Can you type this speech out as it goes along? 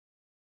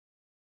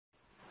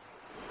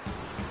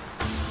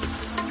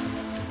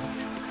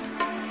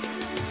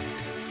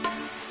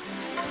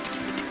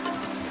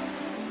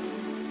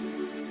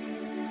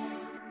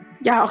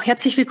Ja, auch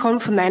herzlich willkommen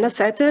von meiner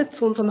Seite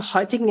zu unserem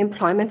heutigen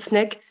Employment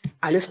Snack,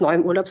 alles neu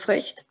im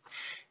Urlaubsrecht.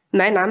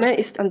 Mein Name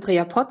ist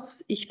Andrea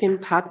Potz, ich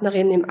bin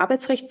Partnerin im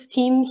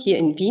Arbeitsrechtsteam hier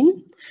in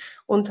Wien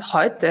und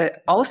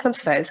heute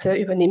ausnahmsweise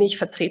übernehme ich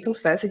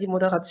vertretungsweise die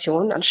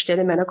Moderation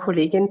anstelle meiner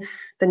Kollegin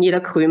Daniela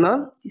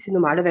Krömer, die Sie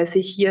normalerweise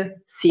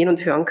hier sehen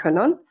und hören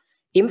können,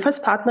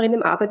 ebenfalls Partnerin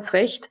im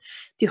Arbeitsrecht,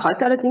 die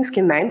heute allerdings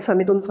gemeinsam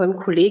mit unserem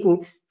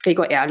Kollegen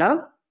Gregor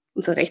Erler,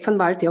 unser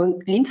Rechtsanwalt, der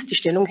in Linz die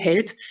Stellung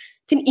hält,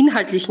 den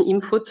inhaltlichen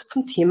Input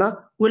zum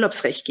Thema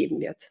Urlaubsrecht geben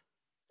wird.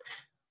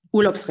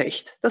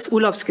 Urlaubsrecht, das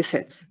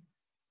Urlaubsgesetz.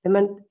 Wenn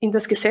man in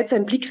das Gesetz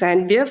einen Blick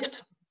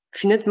reinwirft,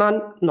 findet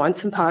man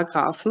 19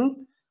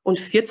 Paragraphen und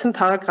 14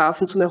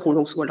 Paragraphen zum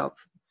Erholungsurlaub.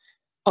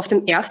 Auf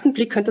den ersten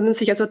Blick könnte man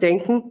sich also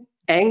denken,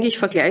 eigentlich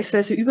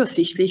vergleichsweise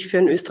übersichtlich für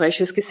ein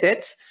österreichisches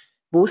Gesetz.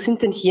 Wo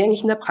sind denn hier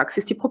eigentlich in der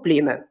Praxis die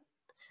Probleme?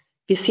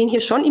 Wir sehen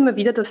hier schon immer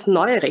wieder, dass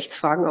neue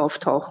Rechtsfragen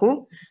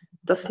auftauchen,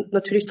 das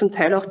natürlich zum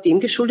Teil auch dem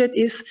geschuldet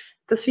ist,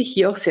 dass wir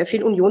hier auch sehr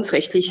viel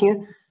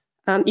unionsrechtlichen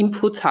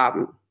Input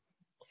haben.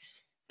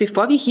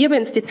 Bevor wir hier aber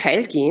ins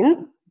Detail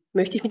gehen,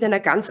 möchte ich mit einer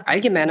ganz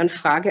allgemeinen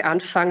Frage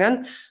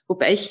anfangen,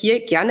 wobei ich hier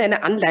gerne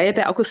eine Anleihe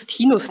bei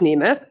Augustinus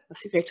nehme, was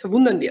Sie vielleicht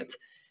verwundern wird.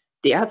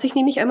 Der hat sich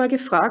nämlich einmal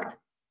gefragt,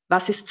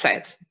 was ist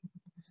Zeit?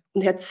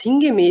 Und er hat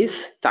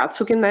sinngemäß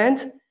dazu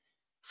gemeint,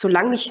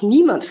 solange mich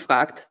niemand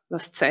fragt,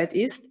 was Zeit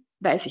ist,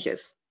 weiß ich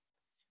es.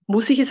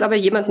 Muss ich es aber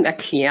jemandem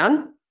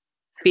erklären,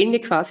 fehlen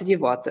mir quasi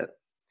die Worte.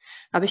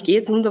 Aber ich gehe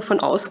jetzt nun davon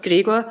aus,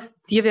 Gregor,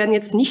 dir werden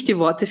jetzt nicht die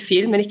Worte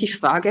fehlen, wenn ich dich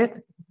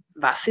frage,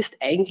 was ist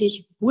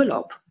eigentlich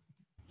Urlaub?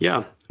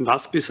 Ja,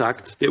 was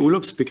besagt der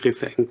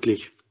Urlaubsbegriff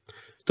eigentlich?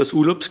 Das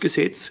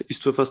Urlaubsgesetz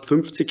ist vor fast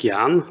 50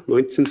 Jahren,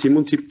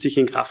 1977,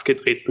 in Kraft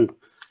getreten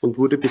und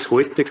wurde bis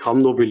heute kaum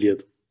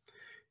novelliert.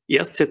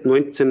 Erst seit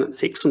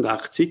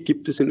 1986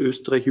 gibt es in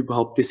Österreich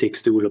überhaupt die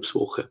 6.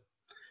 Urlaubswoche.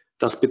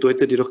 Das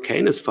bedeutet jedoch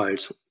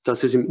keinesfalls,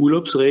 dass es im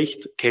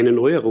Urlaubsrecht keine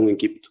Neuerungen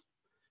gibt.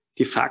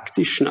 Die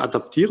faktischen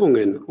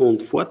Adaptierungen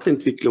und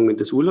Fortentwicklungen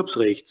des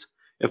Urlaubsrechts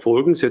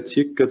erfolgen seit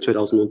ca.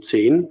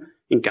 2010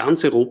 in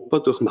ganz Europa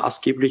durch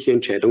maßgebliche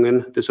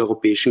Entscheidungen des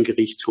Europäischen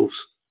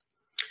Gerichtshofs.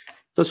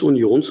 Das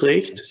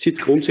Unionsrecht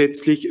sieht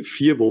grundsätzlich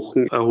 4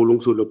 Wochen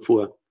Erholungsurlaub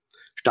vor,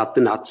 statt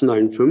den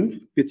nationalen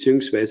 5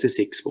 bzw.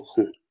 6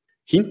 Wochen.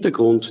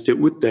 Hintergrund der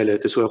Urteile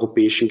des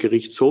Europäischen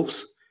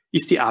Gerichtshofs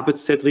ist die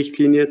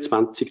Arbeitszeitrichtlinie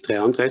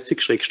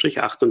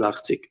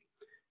 2033/88,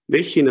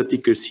 welche in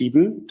Artikel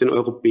 7 den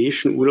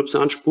europäischen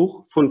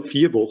Urlaubsanspruch von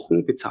 4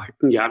 Wochen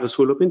bezahlten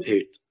Jahresurlaub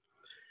enthält.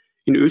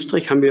 In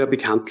Österreich haben wir ja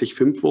bekanntlich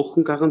 5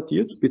 Wochen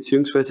garantiert,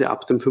 beziehungsweise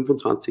ab dem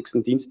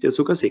 25. Dienstjahr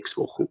sogar 6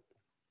 Wochen.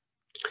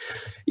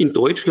 In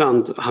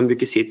Deutschland haben wir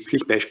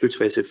gesetzlich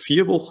beispielsweise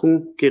 4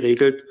 Wochen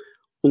geregelt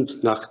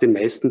und nach den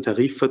meisten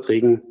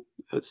Tarifverträgen,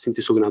 das sind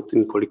die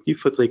sogenannten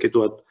Kollektivverträge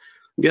dort,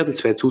 werden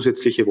 2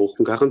 zusätzliche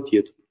Wochen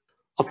garantiert.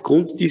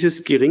 Aufgrund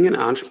dieses geringen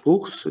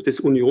Anspruchs des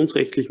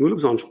unionsrechtlichen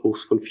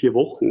Urlaubsanspruchs von 4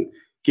 Wochen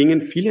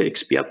gingen viele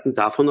Experten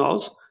davon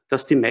aus,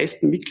 dass die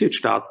meisten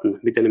Mitgliedstaaten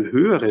mit einem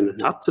höheren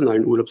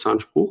nationalen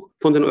Urlaubsanspruch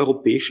von den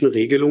europäischen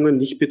Regelungen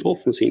nicht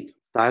betroffen sind.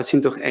 Daher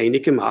sind auch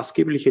einige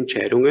maßgebliche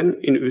Entscheidungen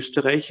in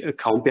Österreich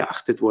kaum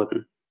beachtet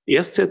worden.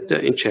 Erst seit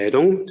der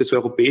Entscheidung des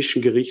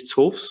Europäischen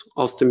Gerichtshofs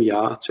aus dem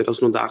Jahr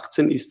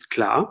 2018 ist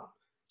klar,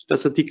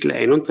 dass Artikel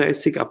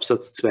 31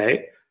 Absatz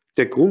 2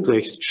 der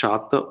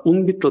Grundrechtscharta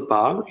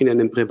unmittelbar in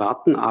einem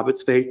privaten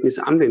Arbeitsverhältnis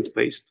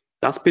anwendbar ist.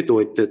 Das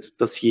bedeutet,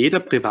 dass jeder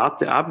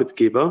private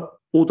Arbeitgeber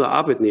oder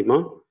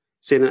Arbeitnehmer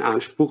seinen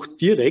Anspruch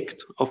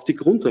direkt auf die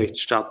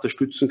Grundrechtscharta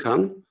stützen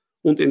kann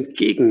und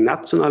entgegen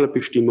nationaler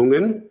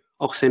Bestimmungen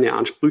auch seine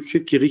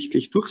Ansprüche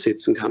gerichtlich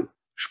durchsetzen kann.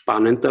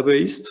 Spannend dabei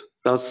ist,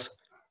 dass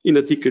in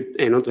Artikel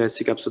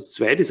 31 Absatz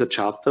 2 dieser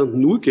Charta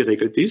nur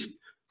geregelt ist,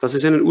 dass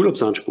es einen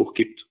Urlaubsanspruch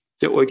gibt.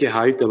 Der EuGH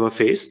hält aber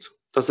fest,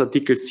 dass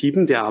Artikel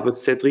 7 der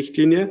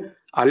Arbeitszeitrichtlinie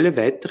alle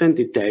weiteren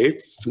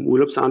Details zum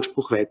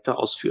Urlaubsanspruch weiter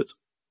ausführt.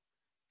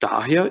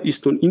 Daher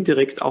ist nun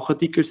indirekt auch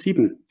Artikel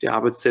 7 der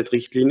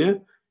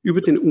Arbeitszeitrichtlinie über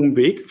den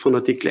Umweg von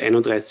Artikel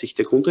 31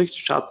 der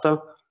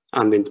Grundrechtscharta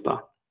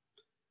anwendbar.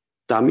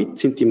 Damit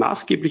sind die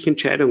maßgeblichen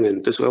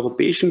Entscheidungen des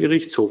Europäischen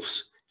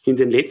Gerichtshofs in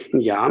den letzten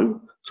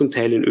Jahren, zum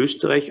Teil in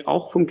Österreich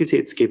auch vom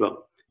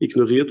Gesetzgeber,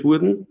 ignoriert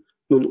wurden,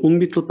 nun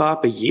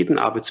unmittelbar bei jedem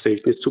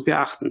Arbeitsverhältnis zu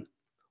beachten.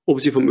 Ob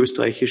sie vom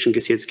österreichischen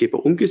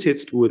Gesetzgeber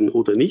umgesetzt wurden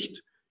oder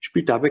nicht,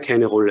 spielt dabei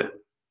keine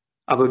Rolle.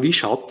 Aber wie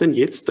schaut denn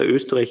jetzt der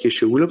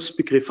österreichische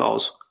Urlaubsbegriff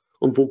aus?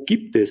 Und wo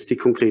gibt es die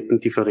konkreten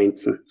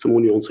Differenzen zum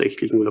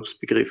unionsrechtlichen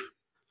Urlaubsbegriff?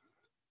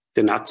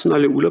 Der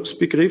nationale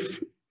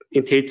Urlaubsbegriff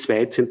enthält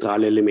 2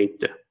 zentrale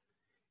Elemente.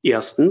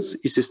 Erstens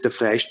ist es der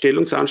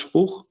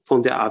Freistellungsanspruch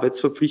von der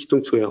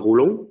Arbeitsverpflichtung zur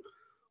Erholung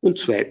und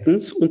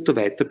zweitens unter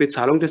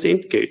Weiterbezahlung des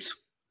Entgelts.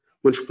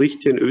 Man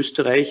spricht hier in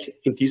Österreich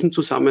in diesem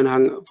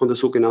Zusammenhang von der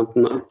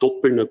sogenannten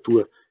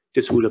Doppelnatur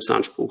des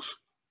Urlaubsanspruchs.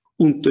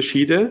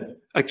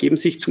 Unterschiede ergeben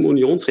sich zum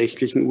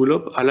unionsrechtlichen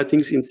Urlaub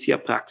allerdings in sehr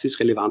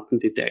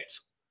praxisrelevanten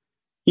Details.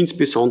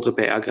 Insbesondere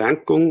bei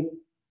Erkrankung,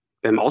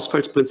 beim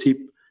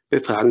Ausfallsprinzip, bei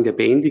Fragen der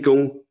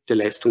Beendigung, der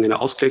Leistung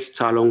einer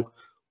Ausgleichszahlung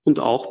und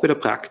auch bei der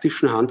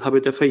praktischen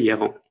Handhabe der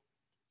Verjährung.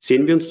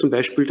 Sehen wir uns zum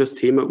Beispiel das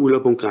Thema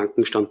Urlaub und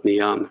Krankenstand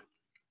näher an.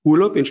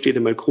 Urlaub entsteht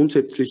einmal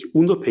grundsätzlich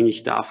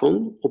unabhängig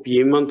davon, ob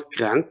jemand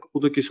krank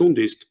oder gesund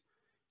ist.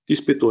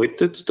 Dies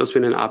bedeutet, dass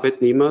wenn ein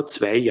Arbeitnehmer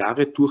 2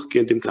 Jahre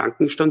durchgehend im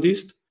Krankenstand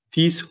ist,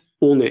 dies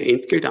ohne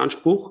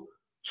Entgeltanspruch,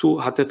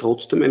 so hat er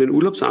trotzdem einen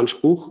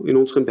Urlaubsanspruch in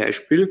unserem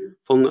Beispiel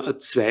von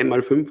 2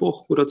 mal 5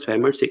 Wochen oder 2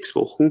 mal 6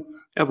 Wochen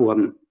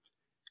erworben.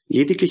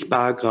 Lediglich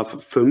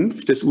Paragraph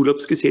 5 des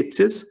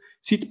Urlaubsgesetzes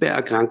sieht bei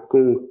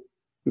Erkrankung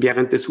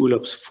während des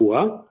Urlaubs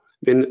vor,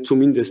 wenn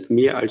zumindest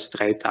mehr als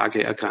 3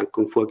 Tage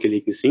Erkrankung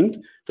vorgelegen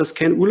sind, dass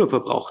kein Urlaub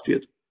verbraucht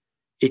wird.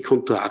 E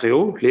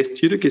contrario lässt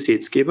hier der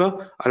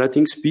Gesetzgeber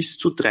allerdings bis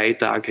zu 3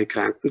 Tage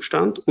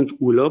Krankenstand und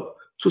Urlaub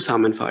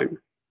zusammenfallen.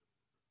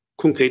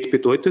 Konkret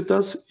bedeutet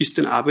das, ist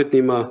ein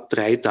Arbeitnehmer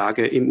 3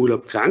 Tage im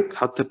Urlaub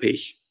krank, hat er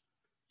Pech.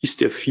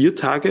 Ist er 4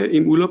 Tage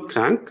im Urlaub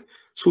krank,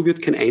 so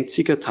wird kein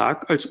einziger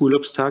Tag als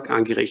Urlaubstag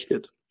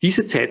angerechnet.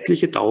 Diese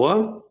zeitliche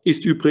Dauer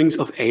ist übrigens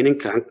auf einen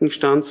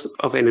Krankenstand,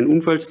 auf einen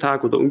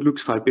Unfallstag oder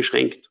Unglücksfall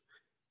beschränkt.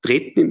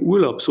 Treten im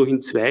Urlaub so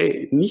in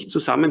 2 nicht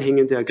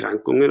zusammenhängende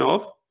Erkrankungen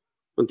auf,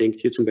 man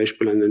denkt hier zum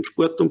Beispiel an einen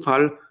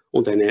Sportunfall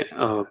und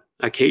eine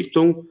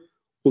Erkältung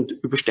und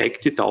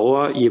übersteigt die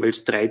Dauer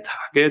jeweils 3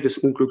 Tage des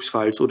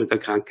Unglücksfalls oder der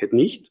Krankheit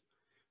nicht,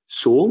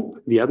 so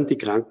werden die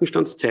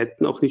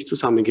Krankenstandszeiten auch nicht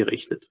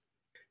zusammengerechnet.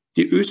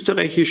 Die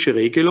österreichische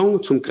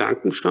Regelung zum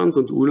Krankenstand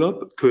und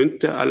Urlaub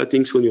könnte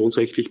allerdings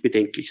unionsrechtlich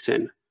bedenklich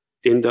sein,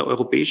 denn der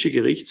Europäische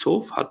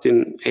Gerichtshof hat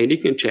in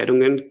einigen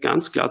Entscheidungen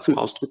ganz klar zum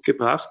Ausdruck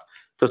gebracht,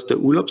 dass der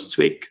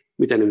Urlaubszweck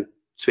mit einem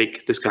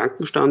Zweck des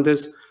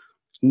Krankenstandes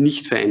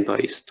nicht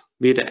vereinbar ist,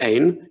 weder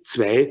 1,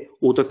 2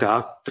 oder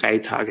gar 3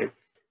 Tage.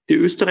 Die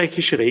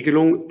österreichische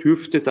Regelung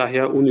dürfte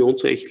daher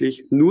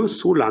unionsrechtlich nur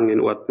so lange in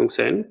Ordnung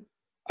sein,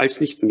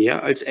 als nicht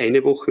mehr als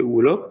 1 Woche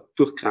Urlaub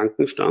durch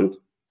Krankenstand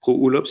pro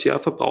Urlaubsjahr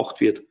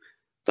verbraucht wird,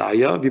 da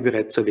ja, wie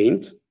bereits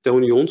erwähnt, der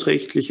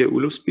unionsrechtliche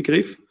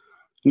Urlaubsbegriff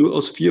nur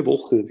aus 4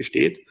 Wochen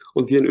besteht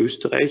und wir in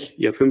Österreich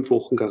ja 5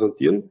 Wochen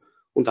garantieren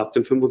und ab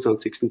dem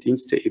 25.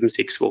 Dienstjahr eben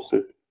 6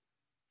 Wochen.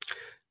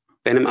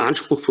 Bei einem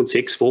Anspruch von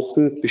 6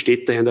 Wochen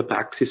besteht daher in der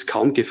Praxis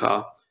kaum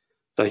Gefahr,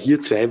 da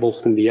hier 2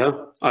 Wochen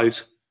mehr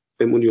als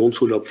beim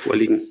Unionsurlaub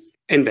vorliegen.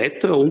 Ein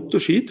weiterer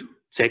Unterschied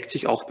zeigt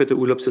sich auch bei der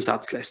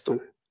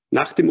Urlaubsersatzleistung.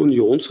 Nach dem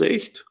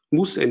Unionsrecht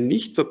muss ein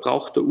nicht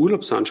verbrauchter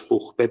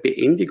Urlaubsanspruch bei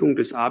Beendigung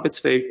des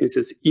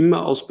Arbeitsverhältnisses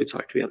immer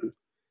ausbezahlt werden.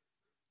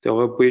 Der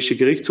Europäische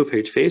Gerichtshof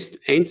hält fest,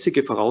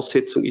 einzige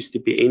Voraussetzung ist die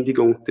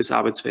Beendigung des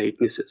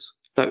Arbeitsverhältnisses.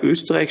 Da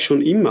Österreich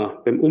schon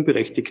immer beim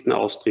unberechtigten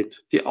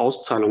Austritt die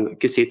Auszahlung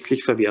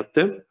gesetzlich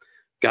verwehrte,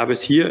 gab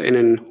es hier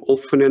einen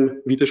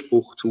offenen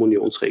Widerspruch zum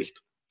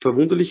Unionsrecht.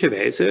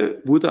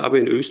 Verwunderlicherweise wurde aber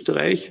in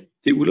Österreich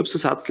die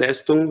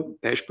Urlaubsersatzleistung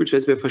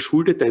beispielsweise bei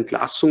verschuldeter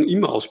Entlassung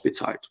immer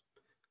ausbezahlt.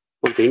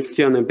 Man denkt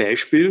hier an ein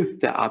Beispiel,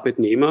 der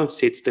Arbeitnehmer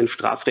setzt ein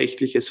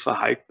strafrechtliches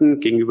Verhalten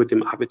gegenüber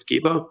dem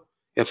Arbeitgeber,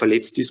 er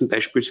verletzt diesen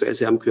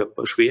beispielsweise am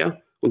Körper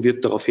schwer und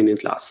wird daraufhin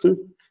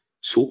entlassen.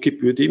 So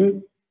gebührt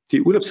ihm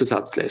die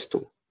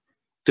Urlaubsersatzleistung.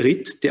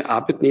 Tritt der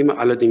Arbeitnehmer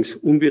allerdings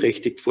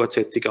unberechtigt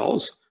vorzeitig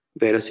aus,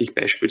 weil er sich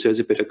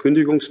beispielsweise bei der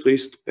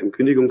Kündigungsfrist, beim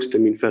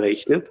Kündigungstermin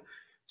verrechnet,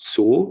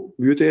 so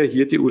würde er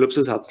hier die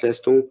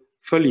Urlaubsersatzleistung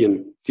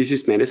verlieren. Dies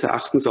ist meines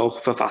Erachtens auch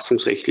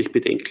verfassungsrechtlich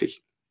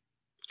bedenklich.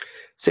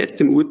 Seit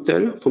dem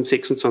Urteil vom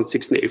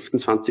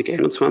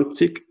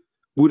 26.11.2021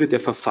 wurde der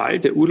Verfall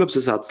der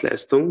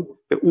Urlaubsersatzleistung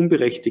bei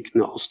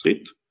unberechtigten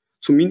Austritt,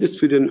 zumindest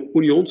für den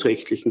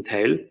unionsrechtlichen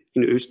Teil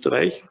in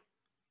Österreich,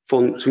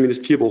 von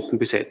zumindest 4 Wochen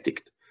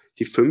beseitigt.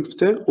 Die 5.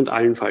 und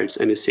allenfalls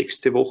eine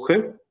 6.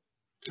 Woche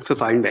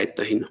verfallen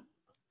weiterhin.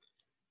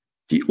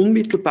 Die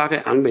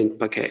unmittelbare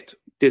Anwendbarkeit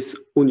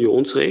des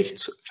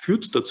Unionsrechts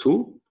führt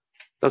dazu,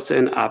 dass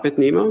ein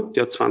Arbeitnehmer,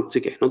 der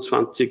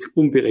 2021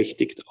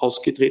 unberechtigt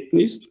ausgetreten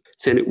ist,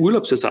 seine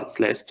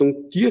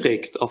Urlaubsersatzleistung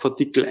direkt auf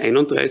Artikel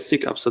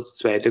 31 Absatz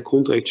 2 der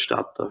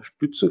Grundrechtscharta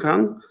stützen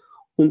kann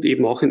und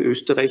eben auch in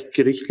Österreich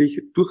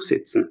gerichtlich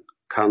durchsetzen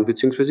kann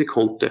bzw.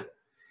 konnte.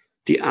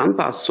 Die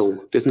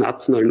Anpassung des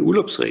nationalen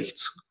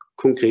Urlaubsrechts,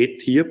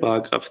 konkret hier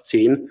Paragraph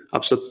 10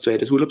 Absatz 2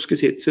 des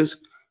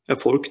Urlaubsgesetzes,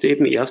 erfolgte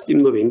eben erst im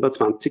November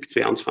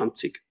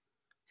 2022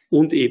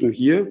 und eben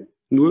hier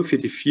nur für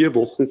die 4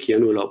 Wochen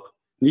Kernurlaub,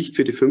 nicht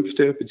für die 5.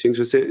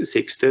 bzw.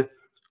 6.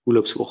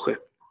 Urlaubswoche.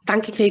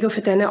 Danke, Gregor,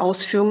 für deine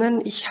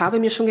Ausführungen. Ich habe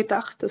mir schon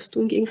gedacht, dass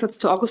du im Gegensatz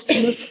zu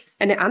Augustinus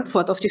eine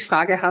Antwort auf die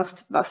Frage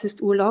hast, was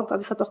ist Urlaub? Aber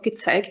es hat auch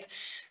gezeigt,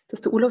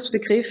 dass der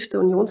Urlaubsbegriff, der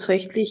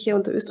unionsrechtliche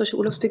und der österreichische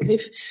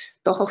Urlaubsbegriff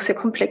doch auch sehr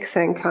komplex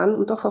sein kann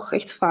und doch auch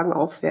Rechtsfragen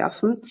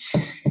aufwerfen.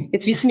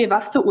 Jetzt wissen wir,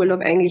 was der Urlaub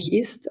eigentlich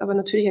ist, aber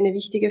natürlich eine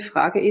wichtige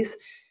Frage ist,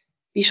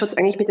 wie schaut es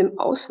eigentlich mit dem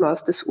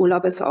Ausmaß des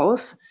Urlaubes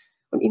aus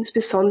und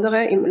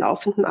insbesondere im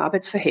laufenden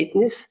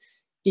Arbeitsverhältnis?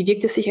 Wie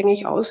wirkt es sich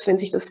eigentlich aus, wenn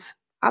sich das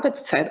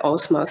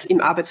Arbeitszeitausmaß im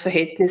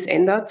Arbeitsverhältnis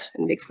ändert,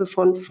 ein Wechsel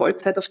von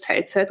Vollzeit auf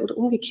Teilzeit oder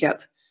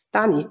umgekehrt?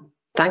 Dani.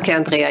 Danke,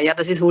 Andrea. Ja,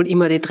 das ist wohl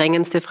immer die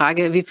drängendste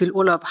Frage. Wie viel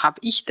Urlaub habe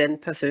ich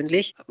denn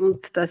persönlich?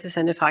 Und das ist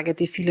eine Frage,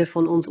 die viele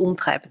von uns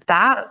umtreibt.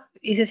 Da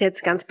ist es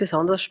jetzt ganz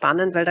besonders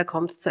spannend, weil da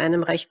kommt es zu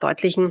einem recht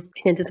deutlichen,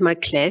 ich nenne es jetzt mal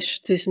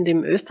Clash zwischen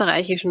dem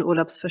österreichischen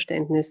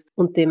Urlaubsverständnis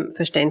und dem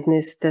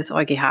Verständnis des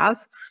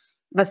EuGHs,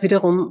 was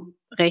wiederum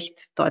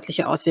recht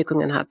deutliche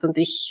Auswirkungen hat. Und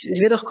es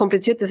wird auch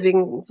kompliziert,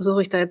 deswegen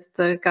versuche ich da jetzt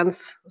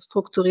ganz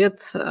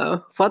strukturiert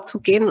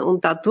vorzugehen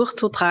und da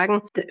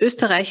durchzutragen. Der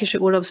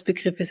österreichische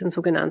Urlaubsbegriff ist ein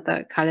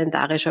sogenannter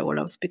kalendarischer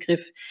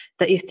Urlaubsbegriff.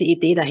 Da ist die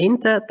Idee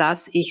dahinter,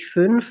 dass ich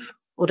 5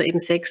 oder eben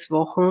 6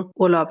 Wochen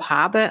Urlaub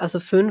habe,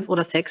 also 5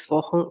 oder 6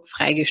 Wochen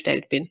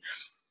freigestellt bin.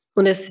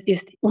 Und es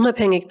ist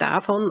unabhängig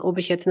davon, ob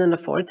ich jetzt in einer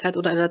Vollzeit-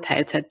 oder einer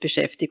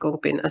Teilzeitbeschäftigung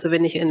bin. Also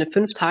wenn ich eine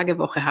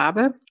 5-Tage-Woche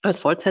habe als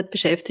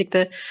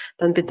Vollzeitbeschäftigte,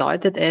 dann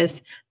bedeutet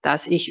es,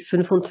 dass ich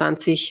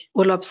 25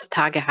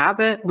 Urlaubstage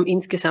habe, um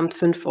insgesamt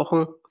 5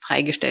 Wochen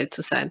freigestellt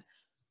zu sein.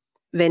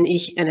 Wenn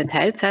ich eine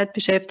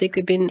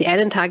Teilzeitbeschäftigte bin, die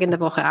einen Tag in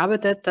der Woche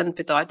arbeitet, dann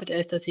bedeutet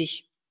es, dass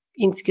ich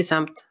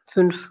insgesamt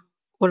 5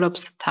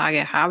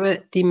 Urlaubstage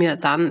habe, die mir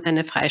dann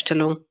eine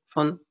Freistellung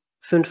von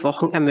 5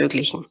 Wochen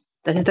ermöglichen.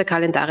 Das ist der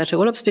kalendarische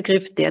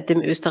Urlaubsbegriff, der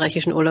dem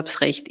österreichischen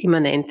Urlaubsrecht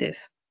immanent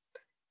ist.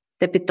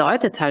 Der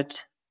bedeutet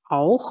halt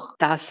auch,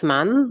 dass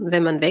man,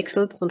 wenn man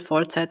wechselt von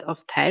Vollzeit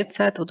auf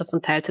Teilzeit oder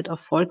von Teilzeit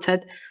auf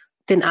Vollzeit,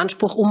 den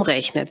Anspruch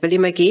umrechnet. Weil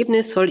im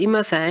Ergebnis soll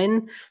immer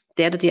sein,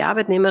 der oder die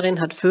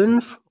Arbeitnehmerin hat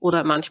 5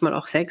 oder manchmal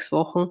auch 6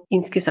 Wochen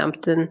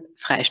insgesamten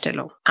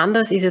Freistellung.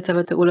 Anders ist jetzt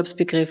aber der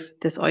Urlaubsbegriff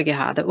des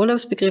EuGH. Der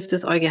Urlaubsbegriff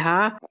des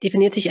EuGH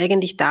definiert sich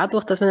eigentlich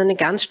dadurch, dass man einen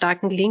ganz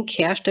starken Link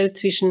herstellt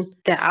zwischen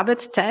der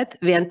Arbeitszeit,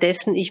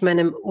 währenddessen ich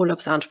meinen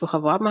Urlaubsanspruch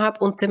erworben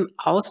habe, und dem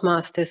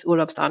Ausmaß des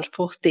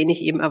Urlaubsanspruchs, den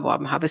ich eben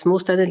erworben habe. Es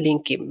muss da einen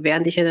Link geben.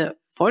 Während ich eine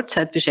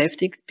Vollzeit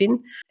beschäftigt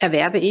bin,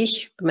 erwerbe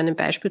ich, bei meinem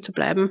Beispiel zu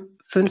bleiben,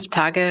 5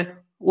 Tage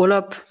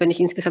Urlaub, wenn ich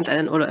insgesamt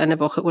eine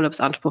Woche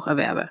Urlaubsanspruch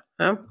erwerbe,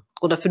 ja?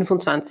 Oder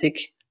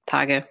 25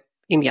 Tage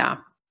im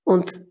Jahr.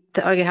 Und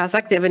der EuGH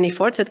sagt ja, wenn ich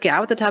Vollzeit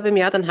gearbeitet habe im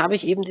Jahr, dann habe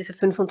ich eben diese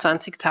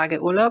 25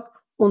 Tage Urlaub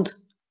und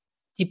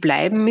die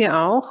bleiben mir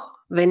auch,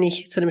 wenn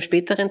ich zu einem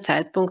späteren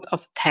Zeitpunkt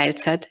auf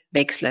Teilzeit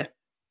wechsle.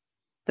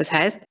 Das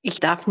heißt, ich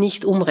darf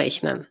nicht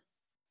umrechnen,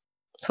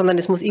 sondern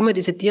es muss immer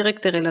diese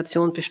direkte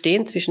Relation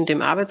bestehen zwischen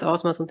dem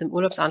Arbeitsausmaß und dem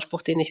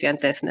Urlaubsanspruch, den ich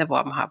währenddessen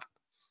erworben habe.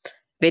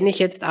 Wenn ich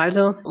jetzt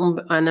also, um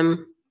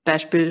einem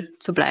Beispiel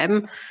zu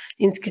bleiben,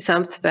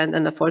 insgesamt während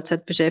einer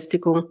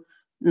Vollzeitbeschäftigung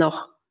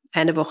noch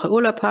eine Woche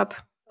Urlaub habe,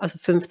 also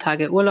 5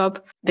 Tage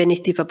Urlaub. Wenn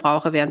ich die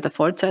verbrauche während der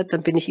Vollzeit,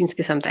 dann bin ich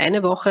insgesamt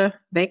eine Woche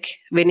weg.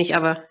 Wenn ich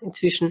aber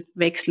inzwischen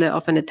wechsle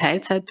auf eine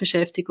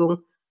Teilzeitbeschäftigung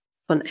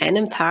von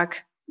einem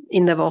Tag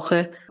in der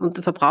Woche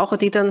und verbrauche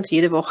die dann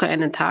jede Woche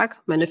einen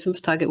Tag, meine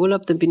 5 Tage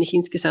Urlaub, dann bin ich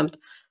insgesamt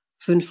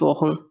 5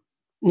 Wochen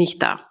nicht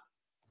da.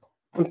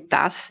 Und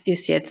das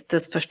ist jetzt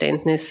das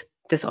Verständnis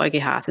des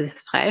EuGHs. Es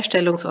ist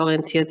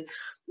freistellungsorientiert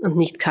und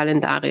nicht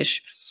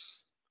kalendarisch.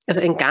 Also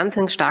ein ganz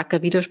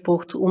starker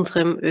Widerspruch zu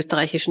unserem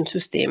österreichischen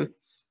System.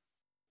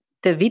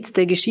 Der Witz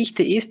der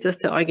Geschichte ist, dass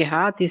der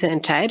EuGH diese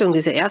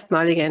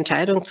erstmalige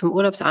Entscheidung zum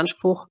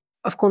Urlaubsanspruch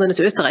aufgrund eines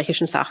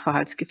österreichischen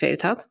Sachverhalts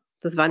gefällt hat.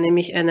 Das war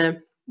nämlich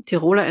eine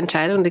Tiroler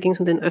Entscheidung, da ging es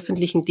um den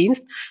öffentlichen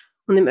Dienst.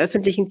 Und im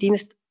öffentlichen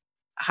Dienst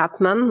hat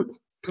man,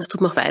 das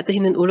tut man auch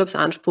weiterhin, den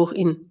Urlaubsanspruch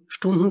in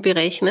Stunden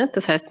berechnet.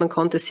 Das heißt, man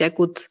konnte sehr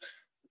gut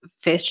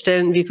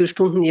feststellen, wie viele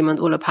Stunden jemand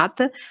Urlaub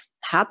hatte,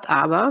 hat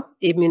aber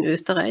eben in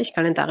Österreich,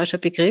 kalendarischer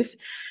Begriff,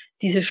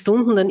 diese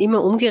Stunden dann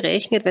immer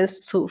umgerechnet, wenn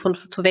es zu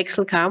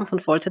Wechsel kam von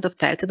Vollzeit auf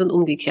Teilzeit und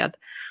umgekehrt.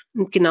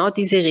 Und genau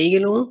diese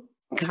Regelung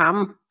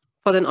kam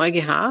vor den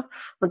EuGH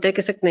und der hat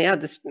gesagt,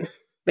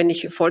 wenn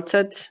ich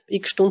Vollzeit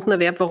x Stunden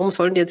erwerbe, warum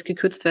sollen die jetzt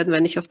gekürzt werden,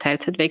 wenn ich auf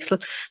Teilzeit wechsle?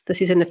 Das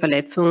ist eine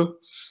Verletzung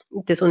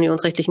des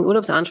unionsrechtlichen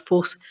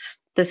Urlaubsanspruchs.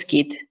 Das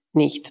geht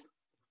nicht.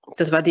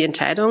 Das war die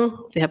Entscheidung,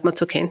 die hat man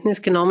zur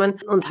Kenntnis genommen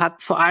und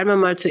hat vor allem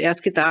einmal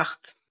zuerst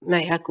gedacht, im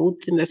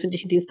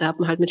öffentlichen Dienst, da hat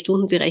man halt mit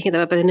Stunden berechnet,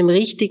 aber bei einem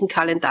richtigen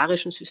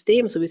kalendarischen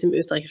System, so wie es im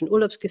österreichischen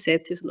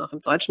Urlaubsgesetz ist und auch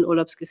im deutschen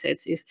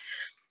Urlaubsgesetz ist,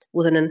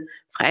 wo es einen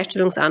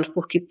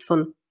Freistellungsanspruch gibt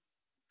von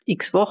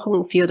x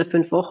Wochen, 4 oder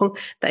 5 Wochen,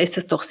 da ist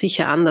das doch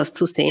sicher anders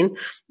zu sehen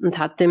und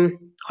hat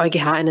dem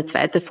EuGH eine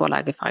zweite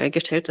Vorlagefrage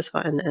gestellt. Das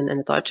war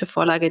eine deutsche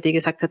Vorlage, die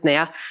gesagt hat,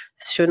 das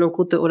ist schön und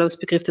gut der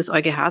Urlaubsbegriff des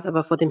EuGHs,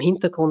 aber vor dem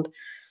Hintergrund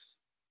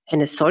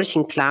eines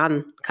solchen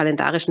klaren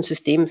kalendarischen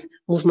Systems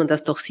muss man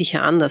das doch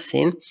sicher anders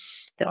sehen.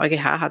 Der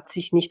EuGH hat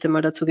sich nicht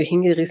einmal dazu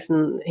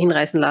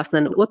hinreißen lassen,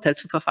 ein Urteil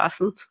zu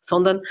verfassen,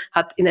 sondern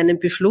hat in einem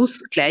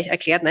Beschluss gleich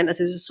erklärt, es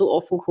ist so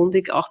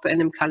offenkundig, auch bei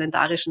einem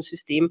kalendarischen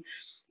System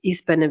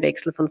ist bei einem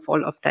Wechsel von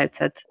Voll auf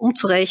Teilzeit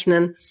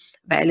umzurechnen,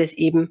 weil es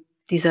eben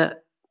diesen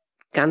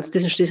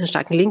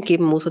starken Link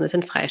geben muss und es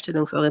ein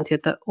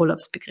freistellungsorientierter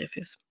Urlaubsbegriff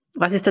ist.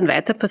 Was ist dann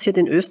weiter passiert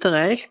in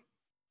Österreich?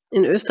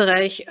 In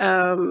Österreich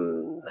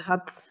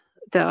hat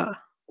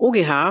der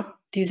OGH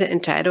diese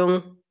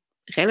Entscheidung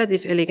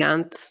relativ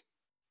elegant,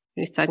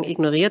 will ich sagen,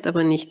 ignoriert,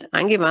 aber nicht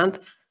angewandt,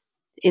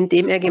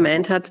 indem er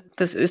gemeint hat,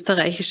 das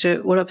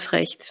österreichische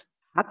Urlaubsrecht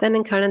hat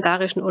einen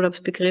kalendarischen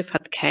Urlaubsbegriff,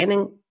 hat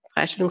keinen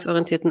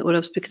freistellungsorientierten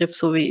Urlaubsbegriff,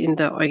 so wie ihn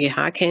der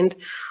EuGH kennt,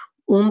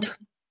 und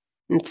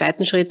Im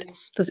zweiten Schritt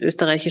das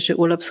österreichische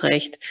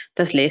Urlaubsrecht.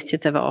 Das lässt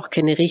jetzt aber auch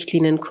keine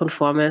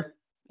richtlinienkonforme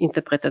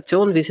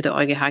Interpretation, wie sie der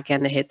EuGH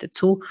gerne hätte,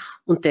 zu.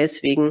 Und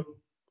deswegen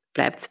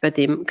bleibt es bei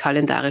dem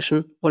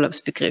kalendarischen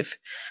Urlaubsbegriff.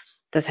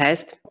 Das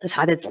heißt, das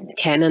hat jetzt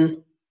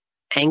keinen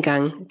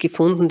Eingang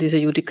gefunden, diese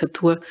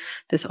Judikatur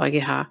des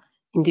EuGH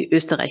in die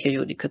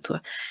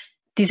Österreicher-Judikatur.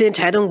 Diese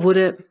Entscheidung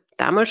wurde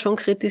damals schon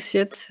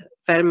kritisiert,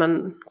 weil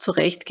man zu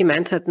Recht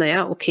gemeint hat,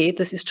 naja, okay,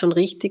 das ist schon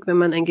richtig, wenn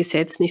man ein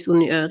Gesetz nicht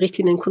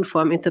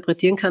richtlinienkonform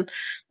interpretieren kann,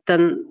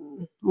 dann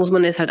muss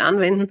man es halt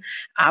anwenden.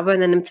 Aber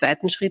in einem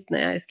zweiten Schritt,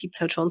 naja, es gibt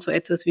halt schon so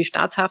etwas wie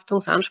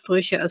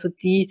Staatshaftungsansprüche, also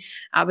die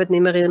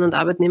Arbeitnehmerinnen und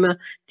Arbeitnehmer,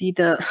 die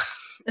da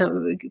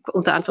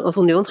unter anderem aus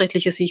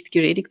unionsrechtlicher Sicht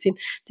geschädigt sind,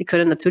 die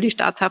können natürlich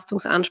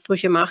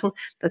Staatshaftungsansprüche machen.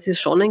 Das ist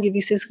schon ein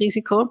gewisses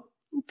Risiko.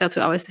 Dazu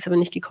ist es aber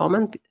nicht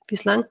gekommen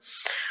bislang.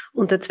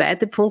 Und der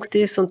zweite Punkt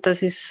ist, und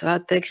das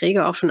hat der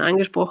Gregor auch schon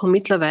angesprochen,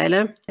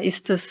 mittlerweile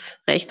ist das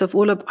Recht auf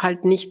Urlaub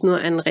halt nicht nur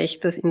ein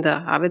Recht, das in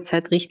der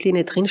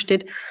Arbeitszeitrichtlinie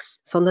drinsteht,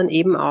 sondern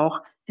eben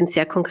auch ein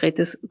sehr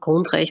konkretes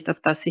Grundrecht, auf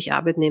das sich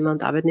Arbeitnehmer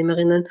und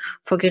Arbeitnehmerinnen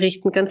vor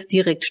Gerichten ganz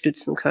direkt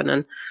stützen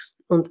können.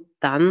 Und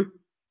dann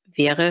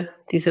wäre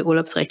diese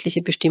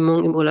urlaubsrechtliche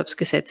Bestimmung im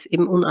Urlaubsgesetz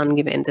eben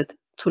unangewendet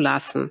zu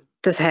lassen.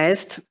 Das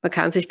heißt, man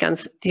kann sich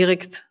ganz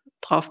direkt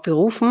darauf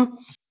berufen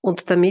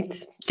und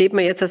damit steht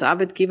man jetzt als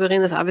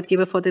Arbeitgeberin, als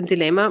Arbeitgeber vor dem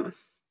Dilemma,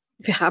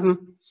 wir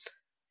haben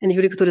eine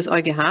Judikatur des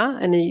EuGH,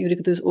 eine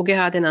Judikatur des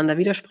OGH, die einander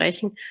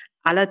widersprechen.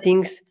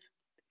 Allerdings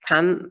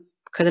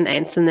können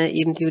Einzelne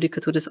eben die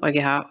Judikatur des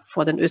EuGH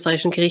vor den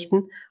österreichischen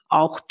Gerichten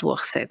auch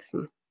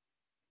durchsetzen.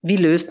 Wie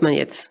löst man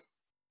jetzt?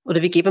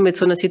 Oder wie geht man mit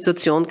so einer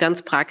Situation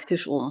ganz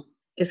praktisch um?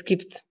 Es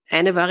gibt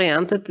eine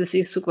Variante, das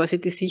ist so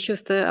quasi die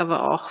sicherste,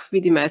 aber auch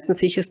wie die meisten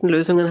sichersten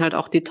Lösungen halt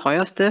auch die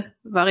teuerste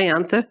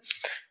Variante.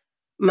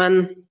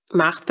 Man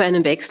macht bei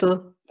einem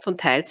Wechsel von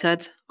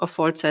Teilzeit auf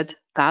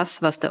Vollzeit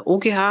das, was der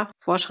OGH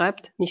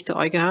vorschreibt, nicht der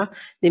EuGH,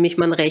 nämlich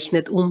man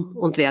rechnet um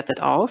und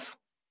wertet auf,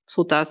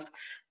 sodass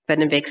bei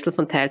einem Wechsel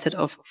von Teilzeit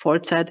auf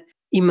Vollzeit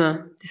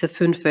immer dieser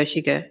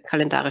 5-wöchige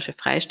kalendarische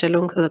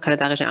Freistellung, also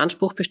kalendarische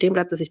Anspruch bestehen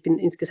bleibt. Also ich bin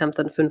insgesamt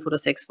dann 5 oder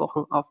 6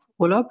 Wochen auf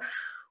Urlaub.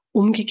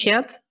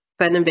 Umgekehrt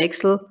bei einem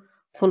Wechsel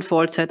von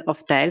Vollzeit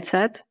auf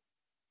Teilzeit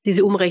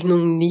diese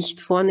Umrechnung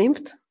nicht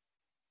vornimmt,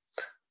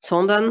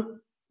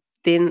 sondern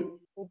den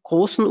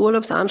großen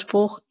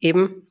Urlaubsanspruch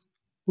eben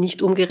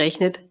nicht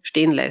umgerechnet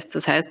stehen lässt.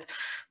 Das heißt,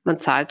 man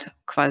zahlt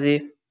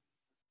quasi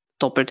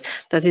doppelt.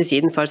 Das ist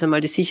jedenfalls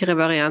einmal die sichere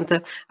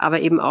Variante, aber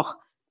eben auch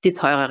die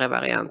teurere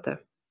Variante.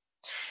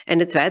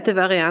 Eine zweite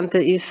Variante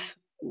ist,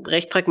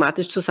 recht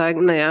pragmatisch zu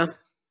sagen, naja,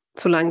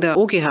 solange der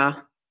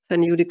OGH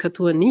seine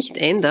Judikatur nicht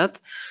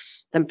ändert,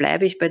 dann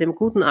bleibe ich bei dem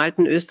guten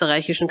alten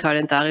österreichischen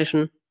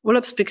kalendarischen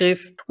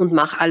Urlaubsbegriff und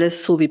mache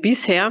alles so wie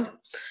bisher.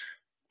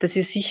 Das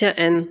ist sicher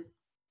ein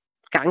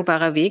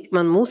gangbarer Weg.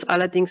 Man muss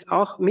allerdings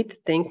auch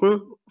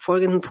mitdenken,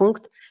 folgenden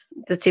Punkt,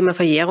 das Thema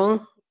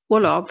Verjährung,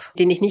 Urlaub,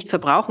 den ich nicht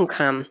verbrauchen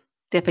kann,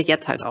 der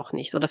verjährt halt auch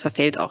nicht oder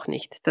verfällt auch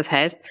nicht. Das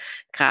heißt,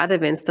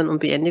 gerade wenn es dann um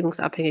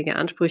beendigungsabhängige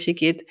Ansprüche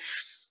geht,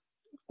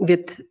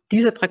 wird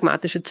dieser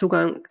pragmatische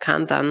Zugang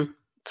kann dann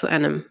zu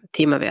einem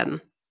Thema werden.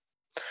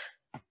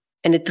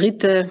 Eine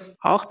dritte,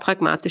 auch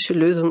pragmatische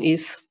Lösung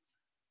ist,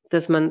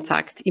 dass man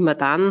sagt, immer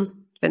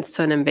dann, wenn es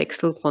zu einem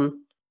Wechsel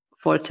von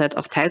Vollzeit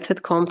auf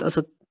Teilzeit kommt,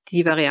 also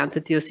die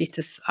Variante, die aus Sicht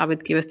des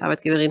Arbeitgebers, der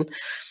Arbeitgeberin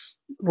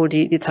wohl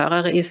die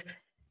teurere ist,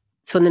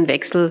 so einen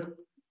Wechsel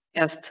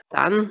erst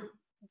dann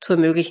zu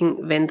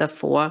ermöglichen, wenn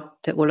davor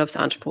der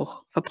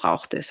Urlaubsanspruch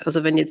verbraucht ist.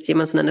 Also wenn jetzt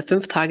jemand von einer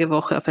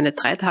 5-Tage-Woche auf eine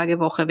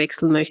 3-Tage-Woche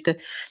wechseln möchte,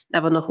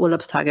 aber noch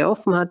Urlaubstage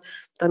offen hat,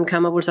 dann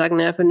kann man wohl sagen,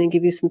 naja, für einen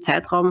gewissen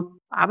Zeitraum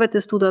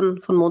arbeitest du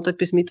dann von Montag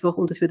bis Mittwoch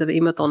und es wird aber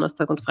immer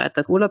Donnerstag und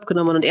Freitag Urlaub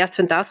genommen. Und erst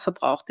wenn das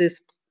verbraucht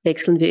ist,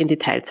 wechseln wir in die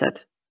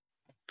Teilzeit.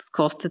 Das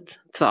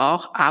kostet zwar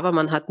auch, aber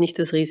man hat nicht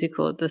das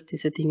Risiko, dass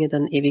diese Dinge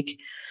dann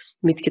ewig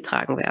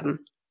mitgetragen werden.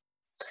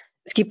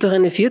 Es gibt auch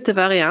eine vierte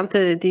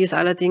Variante, die ist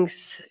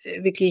allerdings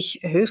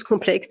wirklich höchst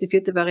komplex. Die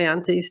vierte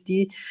Variante ist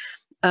die,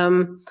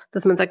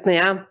 dass man sagt,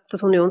 naja,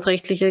 das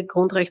unionsrechtliche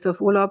Grundrecht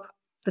auf Urlaub,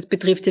 das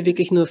betrifft ja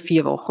wirklich nur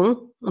 4 Wochen.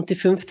 Und die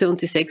 5.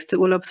 und die 6.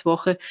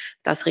 Urlaubswoche,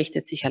 das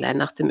richtet sich allein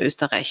nach dem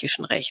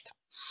österreichischen Recht.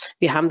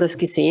 Wir haben das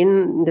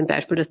gesehen in dem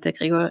Beispiel, das der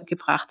Gregor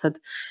gebracht hat,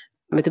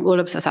 mit dem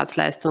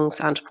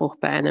Urlaubsersatzleistungsanspruch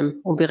bei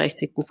einem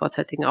unberechtigten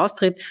vorzeitigen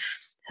Austritt.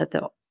 Das hat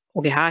der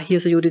OGH hier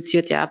so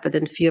judiziert, ja, bei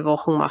den 4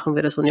 Wochen machen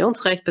wir das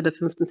Unionsrecht, bei der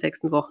 5.,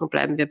 6. Woche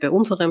bleiben wir bei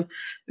unserem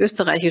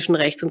österreichischen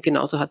Recht und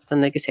genauso hat es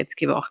dann der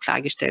Gesetzgeber auch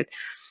klargestellt.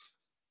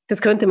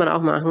 Das könnte man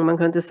auch machen. Man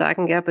könnte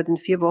sagen, ja, bei den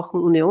 4 Wochen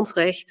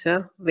Unionsrecht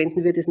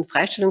wenden wir diesen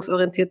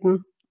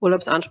freistellungsorientierten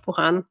Urlaubsanspruch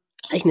an,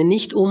 rechnen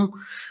nicht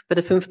um. Bei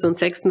der 5. und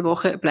 6.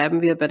 Woche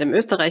bleiben wir bei dem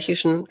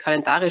österreichischen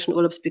kalendarischen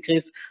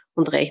Urlaubsbegriff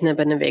und rechnen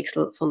bei einem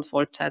Wechsel von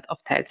Vollzeit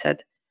auf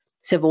Teilzeit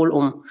sehr wohl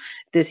um.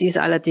 Das ist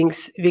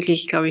allerdings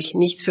wirklich, glaube ich,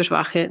 nichts für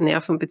schwache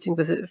Nerven,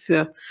 beziehungsweise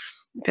für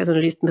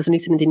Personalisten,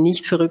 Personistinnen, die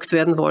nicht verrückt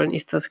werden wollen,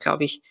 ist das,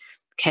 glaube ich,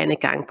 keine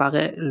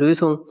gangbare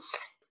Lösung.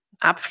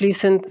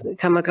 Abschließend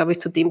kann man, glaube ich,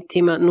 zu dem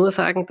Thema nur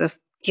sagen,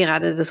 dass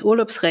gerade das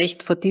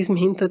Urlaubsrecht vor diesem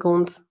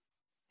Hintergrund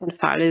ein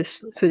Fall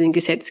ist für den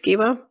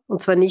Gesetzgeber.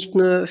 Und zwar nicht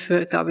nur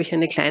für, glaube ich,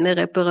 eine kleine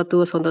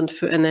Reparatur, sondern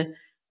für eine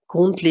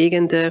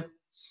grundlegende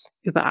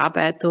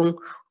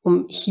Überarbeitung,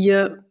 um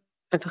hier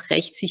einfach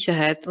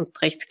Rechtssicherheit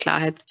und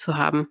Rechtsklarheit zu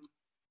haben,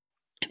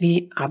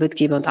 wie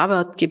Arbeitgeber und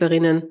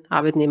Arbeitgeberinnen,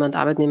 Arbeitnehmer und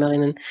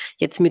Arbeitnehmerinnen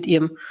jetzt mit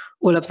ihrem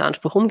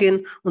Urlaubsanspruch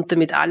umgehen und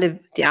damit alle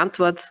die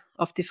Antwort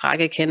auf die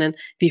Frage kennen,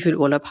 wie viel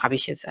Urlaub habe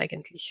ich jetzt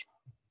eigentlich?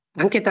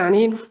 Danke,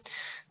 Dani.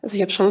 Also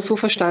ich habe schon so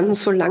verstanden,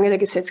 solange der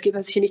Gesetzgeber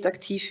jetzt hier nicht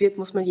aktiv wird,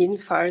 muss man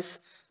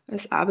jedenfalls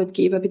als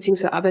Arbeitgeber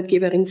bzw.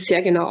 Arbeitgeberin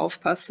sehr genau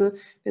aufpassen,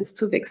 wenn es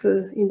zu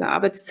Wechsel in der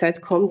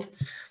Arbeitszeit kommt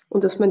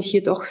und dass man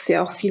hier doch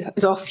auch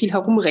viel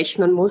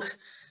herumrechnen muss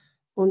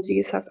und wie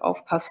gesagt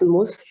aufpassen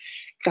muss.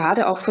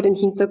 Gerade auch vor dem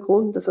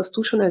Hintergrund, das hast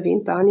du schon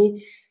erwähnt,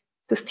 Dani,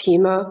 das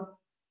Thema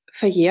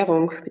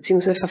Verjährung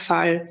bzw.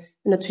 Verfall.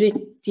 Wenn natürlich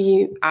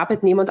die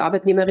Arbeitnehmer und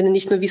Arbeitnehmerinnen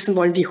nicht nur wissen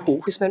wollen, wie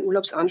hoch ist mein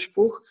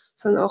Urlaubsanspruch,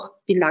 sondern auch,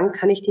 wie lang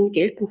kann ich den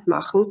geltend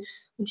machen.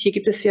 Und hier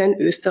gibt es ja in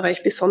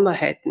Österreich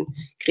Besonderheiten.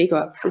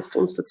 Gregor, kannst du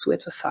uns dazu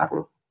etwas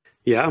sagen?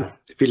 Ja,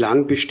 wie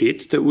lang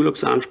besteht der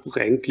Urlaubsanspruch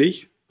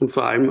eigentlich und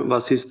vor allem,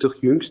 was ist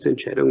durch jüngste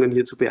Entscheidungen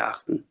hier zu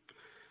beachten?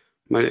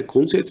 Mal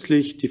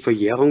grundsätzlich, die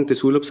Verjährung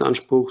des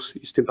Urlaubsanspruchs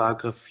ist in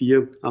 §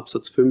 4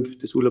 Absatz 5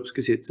 des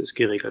Urlaubsgesetzes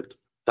geregelt.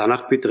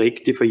 Danach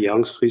beträgt die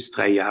Verjährungsfrist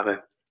 3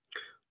 Jahre.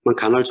 Man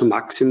kann also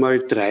maximal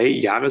 3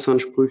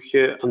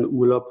 Jahresansprüche an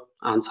Urlaub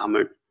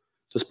ansammeln.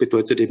 Das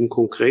bedeutet eben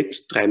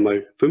konkret 3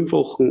 mal 5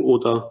 Wochen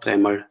oder 3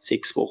 mal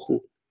 6 Wochen.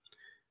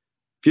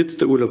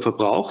 Wird der Urlaub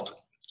verbraucht,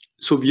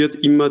 so wird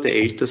immer der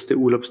älteste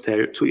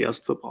Urlaubsteil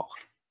zuerst verbraucht.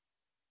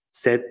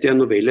 Seit der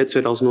Novelle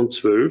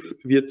 2012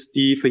 wird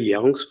die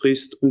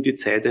Verjährungsfrist um die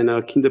Zeit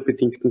einer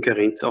kinderbedingten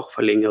Karenz auch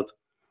verlängert,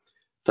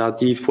 da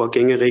die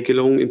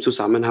Vorgängerregelung im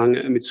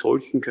Zusammenhang mit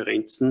solchen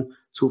Karenzen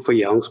zu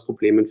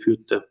Verjährungsproblemen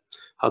führte,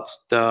 hat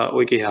der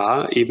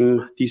EuGH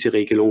eben diese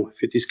Regelung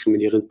für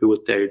diskriminierend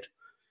beurteilt.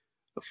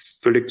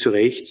 Völlig zu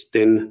Recht,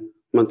 denn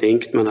man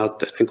denkt, man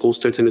hat einen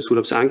Großteil seines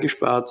Urlaubs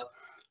angespart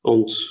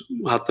und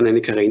hat dann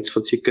eine Karenz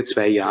von circa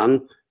 2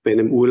 Jahren. Bei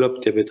einem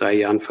Urlaub, der bei 3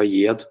 Jahren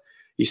verjährt,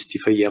 ist die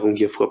Verjährung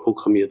hier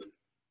vorprogrammiert.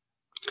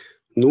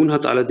 Nun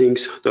hat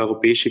allerdings der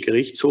Europäische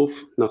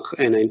Gerichtshof nach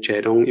einer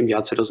Entscheidung im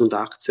Jahr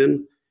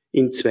 2018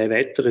 in 2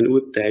 weiteren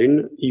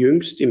Urteilen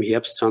jüngst im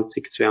Herbst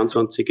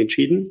 2022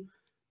 entschieden,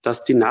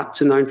 dass die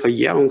nationalen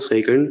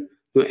Verjährungsregeln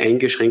nur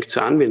eingeschränkt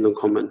zur Anwendung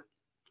kommen.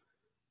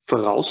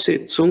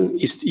 Voraussetzung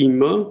ist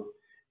immer,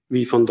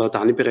 wie von der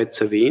Dani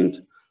bereits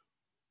erwähnt,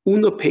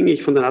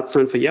 unabhängig von der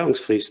nationalen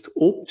Verjährungsfrist,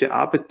 ob der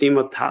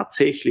Arbeitnehmer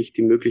tatsächlich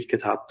die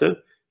Möglichkeit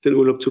hatte, den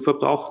Urlaub zu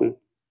verbrauchen.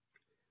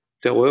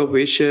 Der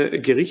Europäische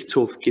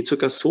Gerichtshof geht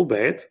sogar so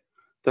weit,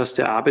 dass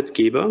der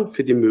Arbeitgeber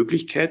für die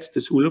Möglichkeit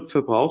des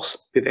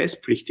Urlaubsverbrauchs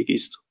beweispflichtig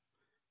ist.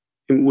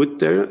 Im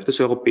Urteil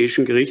des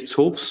Europäischen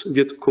Gerichtshofs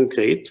wird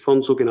konkret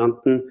von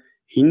sogenannten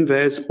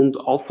Hinweis- und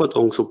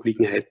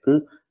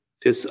Aufforderungsobliegenheiten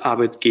des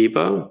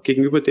Arbeitgeber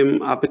gegenüber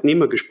dem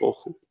Arbeitnehmer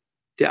gesprochen.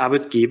 Der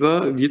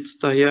Arbeitgeber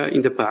wird daher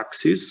in der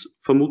Praxis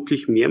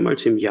vermutlich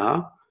mehrmals im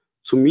Jahr,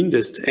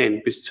 zumindest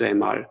 1 bis 2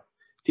 Mal,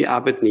 die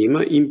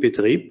Arbeitnehmer im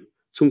Betrieb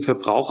zum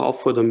Verbrauch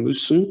auffordern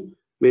müssen,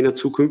 wenn er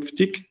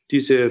zukünftig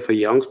diese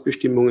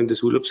Verjährungsbestimmungen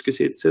des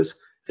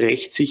Urlaubsgesetzes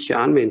rechtssicher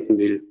anwenden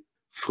will.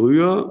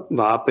 Früher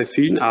war bei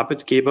vielen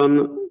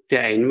Arbeitgebern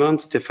der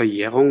Einwand der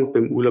Verjährung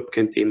beim Urlaub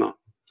kein Thema.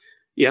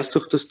 Erst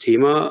durch das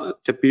Thema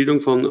der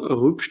Bildung von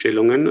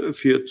Rückstellungen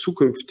für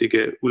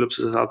zukünftige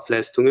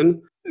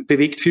Urlaubsersatzleistungen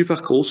bewegt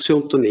vielfach große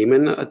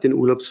Unternehmen, den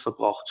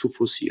Urlaubsverbrauch zu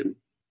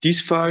forcieren.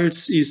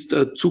 Diesfalls ist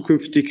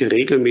zukünftig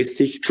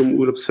regelmäßig zum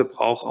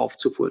Urlaubsverbrauch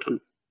aufzufordern.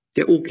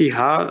 Der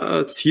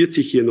EuGH ziert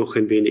sich hier noch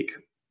ein wenig.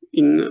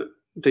 In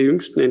der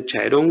jüngsten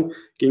Entscheidung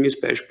ging es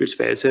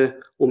beispielsweise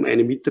um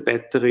eine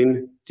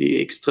Mitarbeiterin, die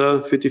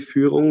extra für die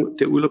Führung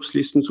der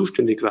Urlaubslisten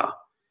zuständig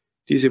war.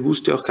 Diese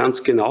wusste auch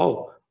ganz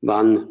genau,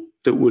 wann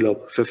der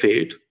Urlaub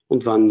verfällt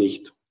und wann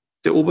nicht.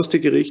 Der oberste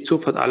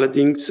Gerichtshof hat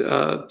allerdings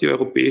die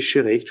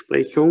europäische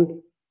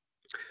Rechtsprechung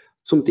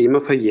zum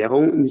Thema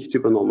Verjährung nicht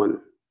übernommen.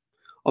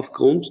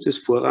 Aufgrund des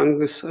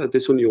Vorrangs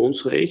des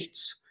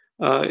Unionsrechts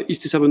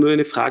ist es aber nur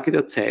eine Frage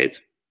der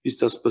Zeit, bis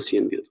das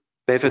passieren wird.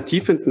 Bei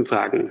vertiefenden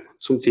Fragen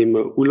zum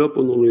Thema Urlaub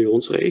und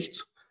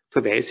Unionsrecht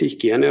verweise ich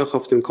gerne auch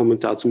auf den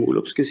Kommentar zum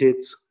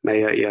Urlaubsgesetz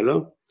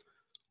Erler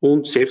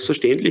und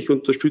selbstverständlich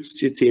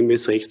unterstützt die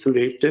CMS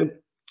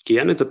Rechtsanwälte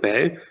gerne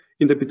dabei,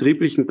 in der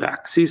betrieblichen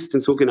Praxis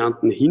den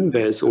sogenannten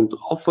Hinweis- und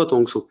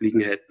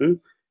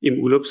Aufforderungsobliegenheiten im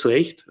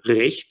Urlaubsrecht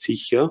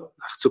rechtssicher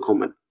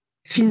nachzukommen.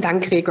 Vielen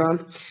Dank,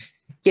 Gregor.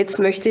 Jetzt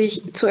möchte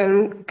ich zu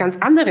einem ganz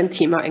anderen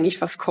Thema eigentlich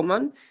fast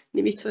kommen,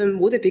 nämlich zu einem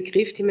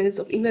Modebegriff, den man jetzt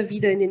auch immer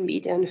wieder in den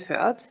Medien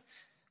hört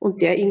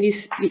und der irgendwie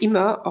wie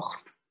immer, auch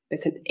weil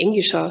es ein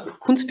englischer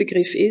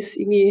Kunstbegriff ist,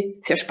 irgendwie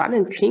sehr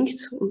spannend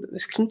klingt und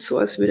es klingt so,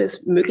 als würde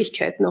es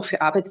Möglichkeiten auch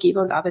für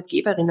Arbeitgeber und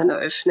Arbeitgeberinnen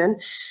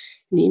eröffnen,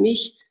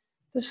 nämlich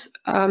das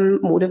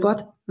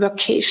Modewort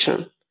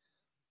Workation.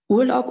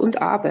 Urlaub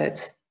und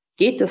Arbeit.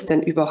 Geht das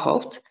denn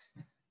überhaupt?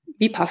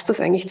 Wie passt das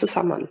eigentlich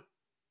zusammen?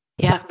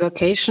 Ja,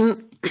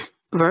 Workation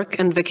Work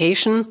and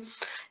Vacation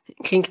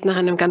klingt nach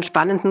einem ganz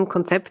spannenden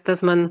Konzept,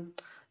 dass man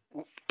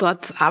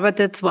dort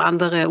arbeitet, wo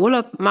andere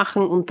Urlaub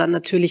machen und dann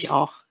natürlich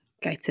auch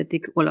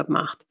gleichzeitig Urlaub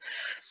macht.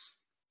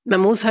 Man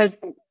muss halt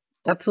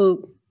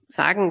dazu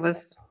sagen,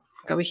 was,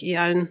 glaube ich,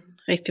 allen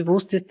recht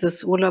bewusst ist,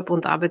 dass Urlaub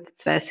und Arbeit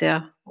zwei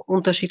sehr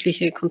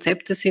unterschiedliche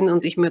Konzepte sind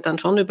und ich mir dann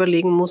schon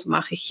überlegen muss,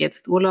 mache ich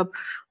jetzt Urlaub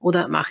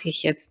oder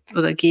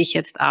gehe ich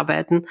jetzt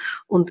arbeiten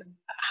und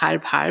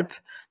halb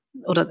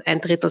oder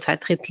ein Drittel, zwei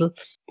Drittel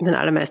in den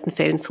allermeisten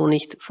Fällen so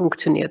nicht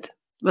funktioniert.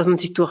 Was man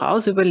sich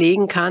durchaus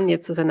überlegen kann,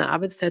 jetzt aus einer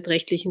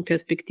arbeitszeitrechtlichen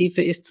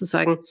Perspektive, ist zu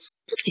sagen,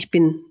 ich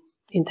bin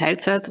in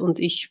Teilzeit und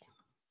ich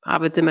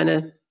arbeite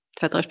meine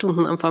 2-3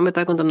 Stunden am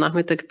Vormittag und am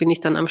Nachmittag bin ich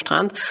dann am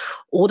Strand.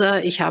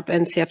 Oder ich habe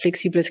ein sehr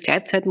flexibles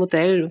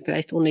Gleitzeitmodell,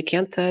 vielleicht ohne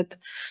Kernzeit,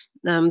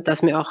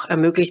 das mir auch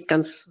ermöglicht,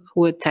 ganz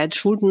hohe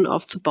Zeitschulden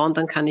aufzubauen.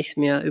 Dann kann ich es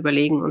mir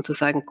überlegen und zu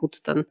sagen, gut,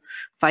 dann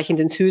fahre ich in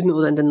den Süden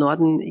oder in den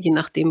Norden, je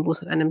nachdem, wo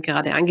es einem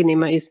gerade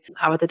angenehmer ist,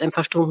 arbeitet ein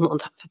paar Stunden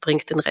und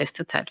verbringt den Rest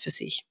der Zeit für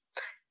sich.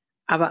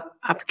 Aber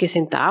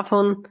abgesehen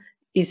davon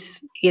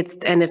ist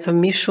jetzt eine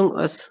Vermischung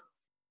aus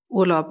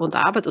Urlaub und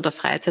Arbeit oder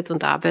Freizeit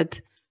und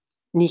Arbeit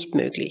nicht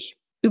möglich.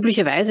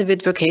 Üblicherweise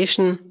wird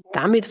Workation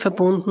damit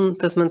verbunden,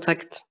 dass man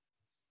sagt,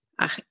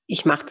 ach,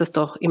 ich mache das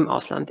doch im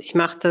Ausland. Ich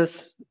mache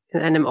das in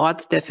einem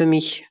Ort, der für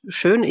mich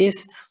schön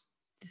ist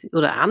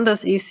oder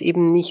anders ist,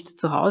 eben nicht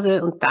zu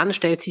Hause. Und dann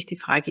stellt sich die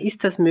Frage,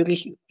 ist das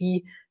möglich?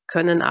 Wie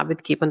können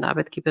Arbeitgeber und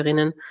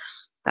Arbeitgeberinnen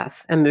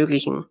das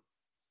ermöglichen?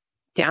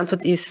 Die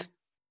Antwort ist,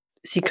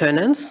 sie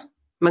können es.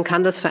 Man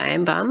kann das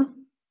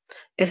vereinbaren.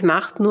 Es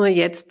macht nur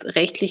jetzt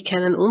rechtlich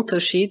keinen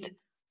Unterschied,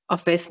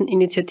 auf wessen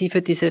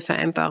Initiative diese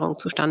Vereinbarung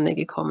zustande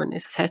gekommen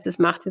ist. Das heißt, es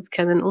macht jetzt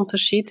keinen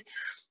Unterschied,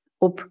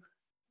 ob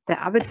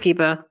der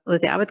Arbeitgeber oder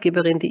die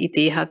Arbeitgeberin die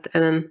Idee hat,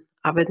 einen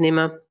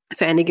Arbeitnehmer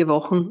für einige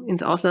Wochen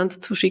ins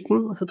Ausland zu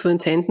schicken, also zu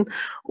entsenden,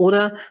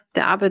 oder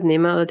der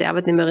Arbeitnehmer oder die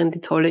Arbeitnehmerin die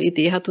tolle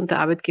Idee hat und der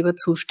Arbeitgeber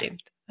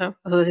zustimmt. Ja,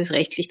 also das ist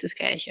rechtlich das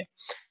Gleiche.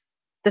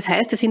 Das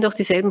heißt, es sind auch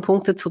dieselben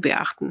Punkte zu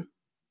beachten.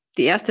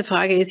 Die erste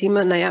Frage ist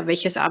immer,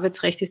 welches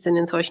Arbeitsrecht ist denn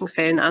in solchen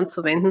Fällen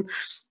anzuwenden?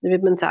 Da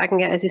wird man sagen,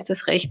 ja, es ist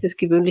das Recht des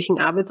gewöhnlichen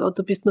Arbeitsorts,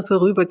 du bist nur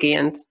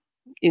vorübergehend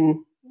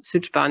in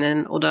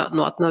Südspanien oder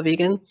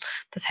Nordnorwegen.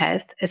 Das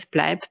heißt, es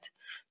bleibt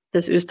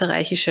das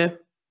österreichische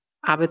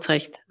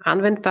Arbeitsrecht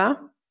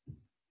anwendbar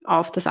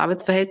auf das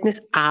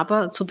Arbeitsverhältnis,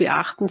 aber zu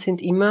beachten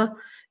sind immer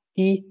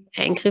die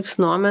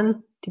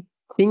Eingriffsnormen, die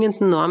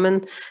zwingenden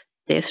Normen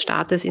des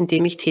Staates, in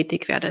dem ich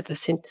tätig werde.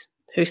 Das sind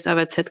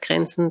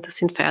Höchstarbeitszeitgrenzen, das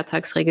sind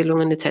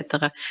Feiertagsregelungen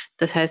etc.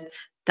 Das heißt,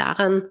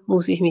 daran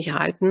muss ich mich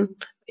halten,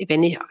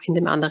 wenn ich in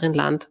dem anderen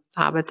Land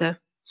arbeite.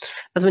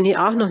 Was man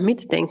hier auch noch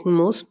mitdenken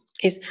muss,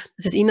 ist,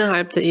 dass es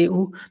innerhalb der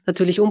EU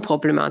natürlich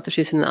unproblematisch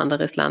ist, in ein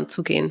anderes Land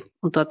zu gehen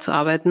und dort zu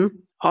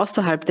arbeiten.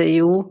 Außerhalb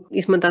der EU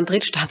ist man dann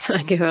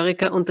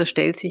Drittstaatsangehöriger und da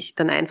stellt sich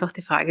dann einfach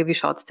die Frage, wie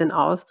schaut es denn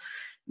aus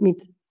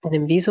mit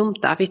einem Visum?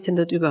 Darf ich denn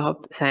dort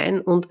überhaupt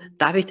sein und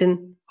darf ich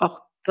denn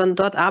auch dann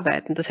dort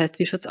arbeiten? Das heißt,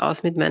 wie schaut es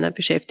aus mit meiner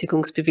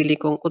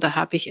Beschäftigungsbewilligung oder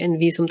habe ich ein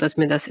Visum, das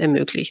mir das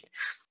ermöglicht?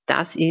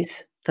 Das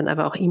ist dann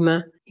aber auch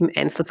immer im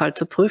Einzelfall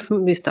zu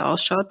prüfen, wie es da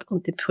ausschaut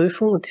und die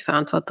Prüfung und die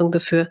Verantwortung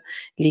dafür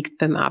liegt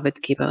beim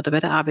Arbeitgeber oder bei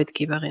der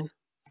Arbeitgeberin.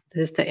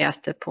 Das ist der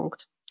erste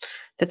Punkt.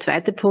 Der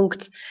zweite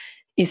Punkt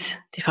ist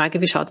die Frage,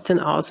 wie schaut es denn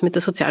aus mit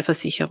der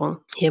Sozialversicherung?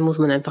 Hier muss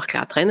man einfach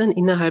klar trennen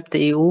innerhalb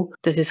der EU.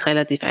 Das ist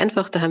relativ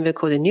einfach, da haben wir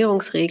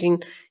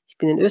Koordinierungsregeln. Ich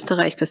bin in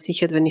Österreich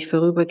versichert, wenn ich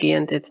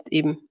vorübergehend jetzt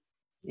eben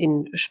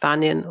in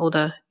Spanien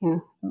oder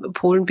in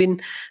Polen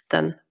bin,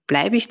 dann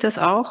bleibe ich das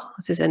auch.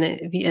 Es ist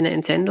wie eine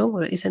Entsendung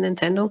oder ist eine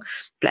Entsendung.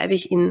 Bleibe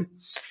ich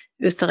in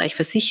Österreich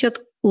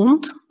versichert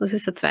und, das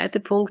ist der zweite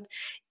Punkt,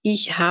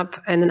 ich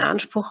habe einen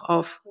Anspruch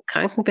auf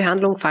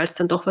Krankenbehandlung, falls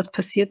dann doch was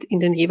passiert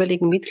in dem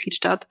jeweiligen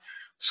Mitgliedstaat,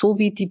 so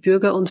wie die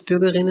Bürger und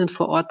Bürgerinnen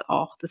vor Ort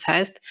auch. Das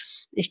heißt,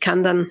 ich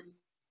kann dann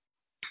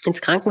ins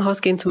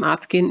Krankenhaus gehen, zum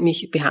Arzt gehen,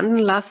 mich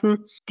behandeln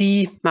lassen.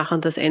 Die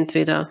machen das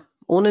entweder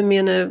ohne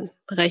mir eine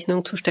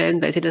Rechnung zu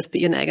stellen, weil sie das bei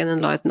ihren eigenen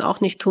Leuten auch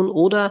nicht tun.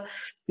 Oder,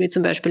 wie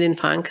zum Beispiel in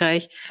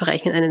Frankreich,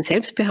 verrechnen einen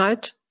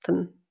Selbstbehalt,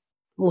 dann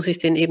muss ich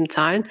den eben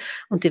zahlen.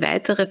 Und die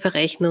weitere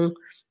Verrechnung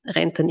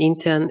rennt dann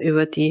intern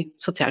über die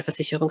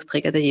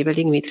Sozialversicherungsträger der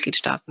jeweiligen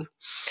Mitgliedstaaten.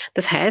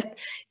 Das heißt,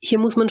 hier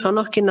muss man schon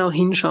noch genau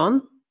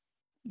hinschauen,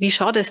 wie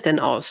schaut es denn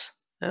aus,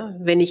 ja,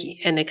 wenn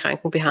ich eine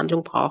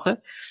Krankenbehandlung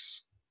brauche,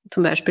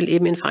 zum Beispiel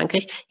eben in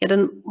Frankreich, ja,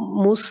 dann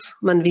muss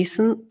man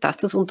wissen, dass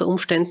das unter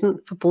Umständen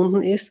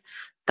verbunden ist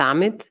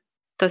damit,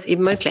 dass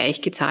eben mal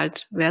gleich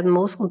gezahlt werden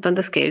muss und dann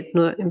das Geld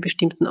nur im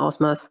bestimmten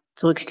Ausmaß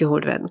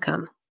zurückgeholt werden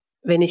kann.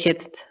 Wenn ich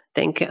jetzt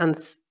denke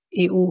ans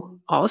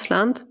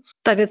EU-Ausland,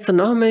 da wird es dann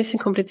noch einmal ein bisschen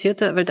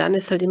komplizierter, weil dann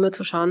ist halt immer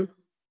zu schauen,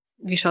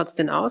 wie schaut es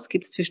denn aus?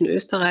 Gibt es zwischen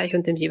Österreich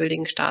und dem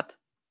jeweiligen Staat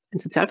ein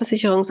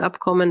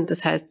Sozialversicherungsabkommen?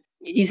 Das heißt,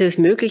 ist es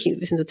möglich,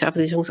 ist ein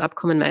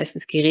Sozialversicherungsabkommen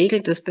meistens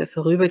geregelt, dass bei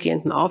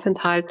vorübergehendem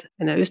Aufenthalt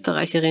einer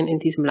Österreicherin in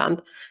diesem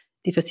Land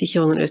die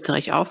Versicherung in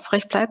Österreich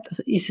aufrecht bleibt?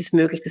 Also ist es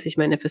möglich, dass ich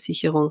meine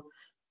Versicherung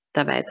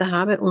da weiter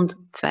habe? Und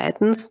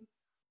zweitens,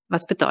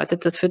 was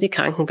bedeutet das für die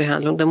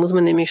Krankenbehandlung? Da muss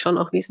man nämlich schon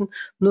auch wissen,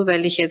 nur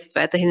weil ich jetzt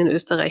weiterhin in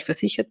Österreich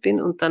versichert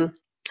bin und dann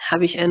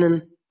brauche ich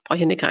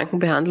eine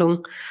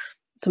Krankenbehandlung,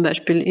 zum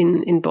Beispiel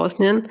in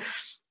Bosnien,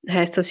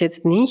 heißt das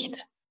jetzt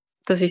nicht,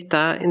 dass ich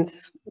da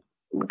ins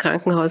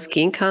Krankenhaus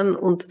gehen kann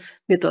und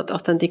mir dort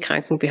auch dann die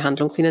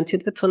Krankenbehandlung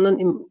finanziert wird, sondern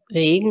im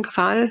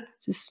Regelfall,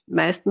 es ist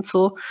meistens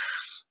so,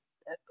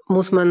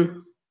 muss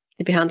man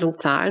die Behandlung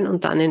zahlen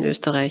und dann in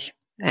Österreich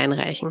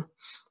einreichen.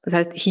 Das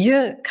heißt,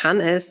 hier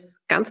kann es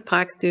ganz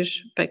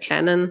praktisch bei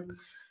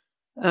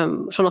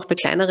schon auch bei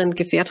kleineren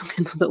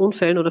Gefährdungen oder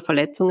Unfällen oder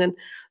Verletzungen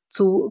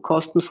zu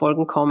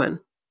Kostenfolgen kommen.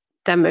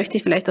 Da möchte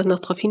ich vielleicht auch noch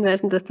darauf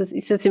hinweisen, dass das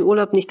ist jetzt im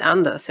Urlaub nicht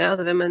anders. Ja?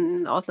 Also wenn man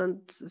in ein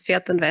Ausland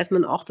fährt, dann weiß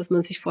man auch, dass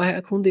man sich vorher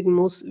erkundigen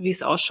muss, wie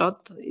es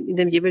ausschaut in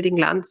dem jeweiligen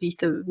Land, wie ich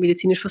da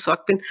medizinisch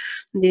versorgt bin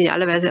und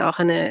idealerweise auch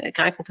eine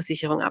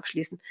Krankenversicherung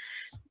abschließen.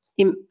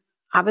 Im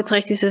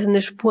Arbeitsrecht ist es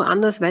eine Spur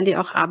anders, weil ja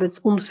auch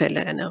Arbeitsunfälle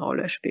eine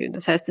Rolle spielen.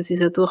 Das heißt, es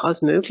ist ja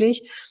durchaus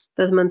möglich,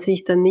 dass man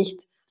sich dann nicht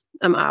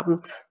am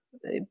Abend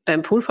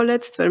beim Pool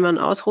verletzt, weil man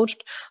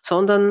ausrutscht,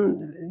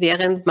 sondern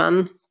während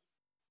man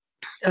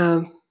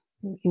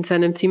in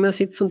seinem Zimmer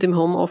sitzt und im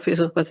Homeoffice,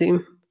 also quasi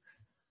im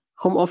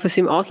Homeoffice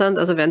im Ausland,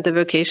 also während der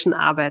Workation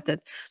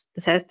arbeitet.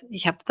 Das heißt,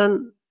 ich habe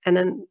dann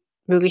einen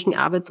möglichen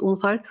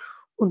Arbeitsunfall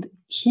und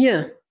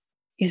hier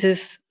ist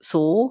es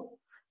so,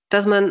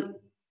 dass man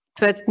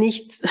zwar jetzt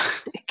nicht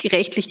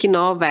rechtlich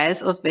genau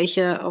weiß, auf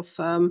welcher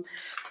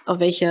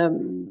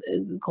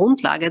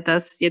Grundlage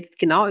das jetzt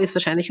genau ist,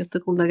 wahrscheinlich aus der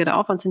Grundlage der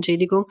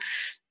Aufwandsentschädigung,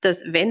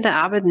 dass wenn der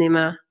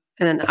Arbeitnehmer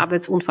einen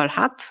Arbeitsunfall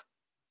hat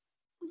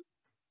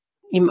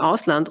im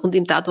Ausland und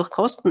ihm dadurch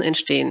Kosten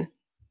entstehen,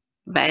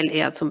 weil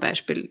er zum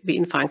Beispiel, wie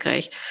in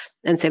Frankreich,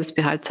 einen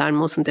Selbstbehalt zahlen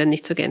muss und der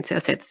nicht zur Gänze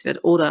ersetzt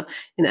wird oder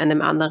in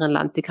einem anderen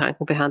Land die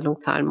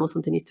Krankenbehandlung zahlen muss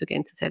und die nicht zur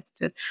Gänze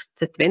ersetzt wird.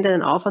 Das heißt, wenn der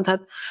einen Aufwand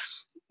hat,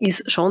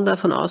 ist schon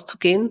davon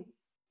auszugehen,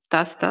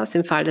 dass das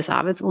im Fall des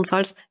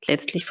Arbeitsunfalls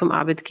letztlich vom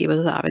Arbeitgeber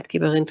oder der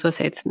Arbeitgeberin zu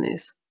ersetzen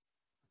ist.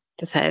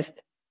 Das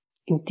heißt,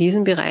 in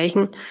diesen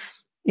Bereichen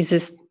ist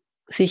es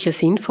sicher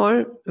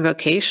sinnvoll,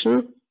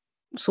 Workation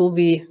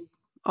sowie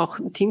auch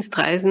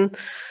Dienstreisen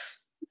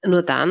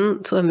nur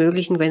dann zu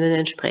ermöglichen, wenn eine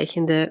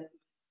entsprechende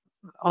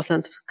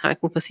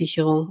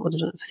Auslandskrankenversicherung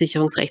oder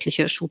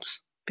versicherungsrechtlicher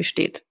Schutz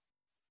besteht.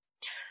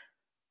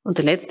 Und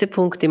der letzte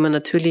Punkt, den man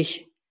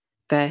natürlich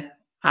bei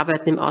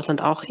Arbeiten im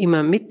Ausland auch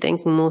immer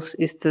mitdenken muss,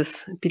 ist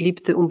das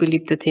beliebte,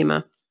 unbeliebte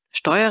Thema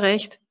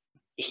Steuerrecht.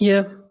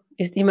 Hier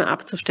ist immer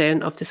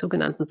abzustellen auf die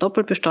sogenannten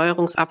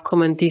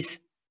Doppelbesteuerungsabkommen, die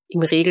es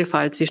im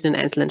Regelfall zwischen den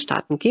einzelnen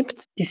Staaten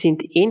gibt. Die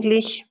sind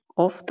ähnlich,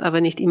 oft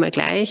aber nicht immer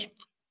gleich.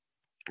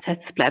 Das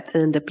heißt, es bleibt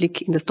Ihnen der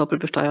Blick in das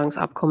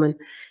Doppelbesteuerungsabkommen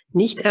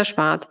nicht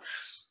erspart.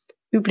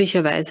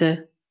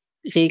 Üblicherweise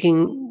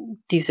regeln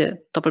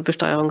diese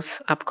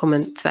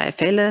Doppelbesteuerungsabkommen 2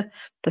 Fälle.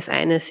 Das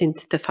eine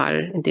sind der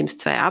Fall, in dem es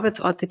 2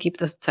 Arbeitsorte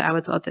gibt, also 2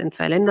 Arbeitsorte in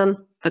 2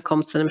 Ländern. Da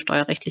kommt es zu einem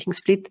steuerrechtlichen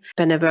Split.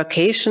 Bei einer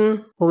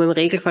Workation, wo man im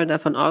Regelfall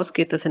davon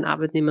ausgeht, dass ein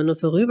Arbeitnehmer nur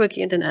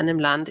vorübergehend in einem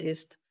Land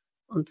ist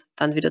und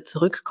dann wieder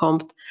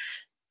zurückkommt,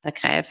 da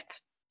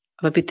greift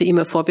aber bitte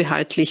immer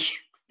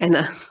vorbehaltlich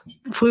einer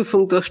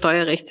Prüfung durch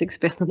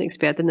Steuerrechtsexperten und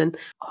Expertinnen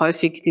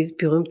häufig die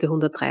berühmte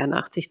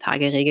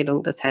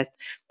 183-Tage-Regelung. Das heißt,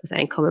 das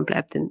Einkommen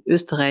bleibt in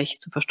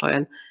Österreich zu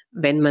versteuern,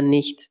 wenn man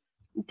nicht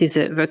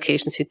diese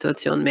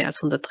Workation-Situation mehr als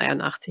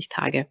 183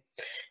 Tage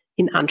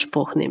in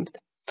Anspruch nimmt.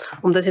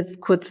 Um das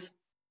jetzt kurz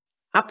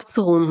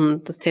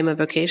abzurunden, das Thema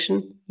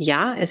Workation,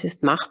 ja, es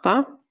ist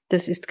machbar,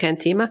 das ist kein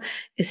Thema.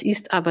 Es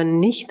ist aber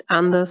nicht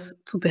anders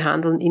zu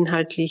behandeln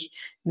inhaltlich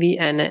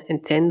wie eine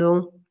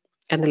Entsendung,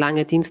 eine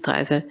lange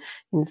Dienstreise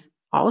ins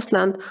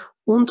Ausland,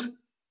 und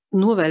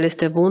nur weil es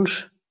der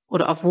Wunsch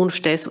oder auf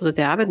Wunsch des oder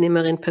der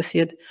Arbeitnehmerin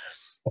passiert,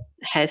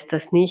 heißt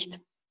das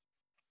nicht,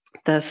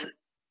 dass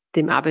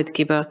dem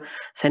Arbeitgeber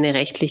seine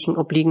rechtlichen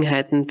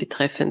Obliegenheiten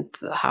betreffend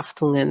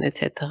Haftungen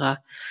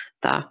etc.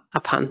 da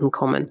abhanden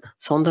kommen,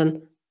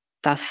 sondern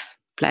das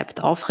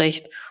bleibt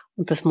aufrecht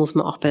und das muss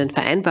man auch bei den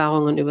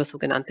Vereinbarungen über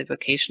sogenannte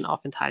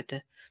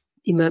Workation-Aufenthalte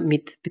immer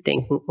mit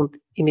bedenken und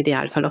im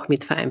Idealfall auch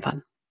mit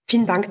vereinbaren.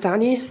 Vielen Dank,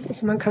 Dani.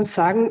 Also man kann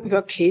sagen,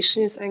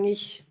 Workation ist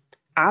eigentlich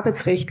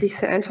arbeitsrechtlich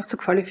sehr einfach zu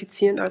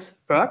qualifizieren als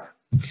Work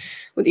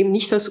und eben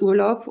nicht als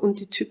Urlaub. Und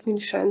die Typen,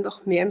 die scheinen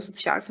doch mehr im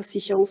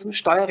Sozialversicherungs- und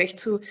Steuerrecht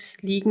zu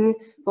liegen,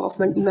 worauf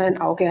man immer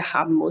ein Auge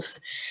haben muss.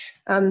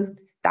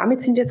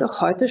 Damit sind wir jetzt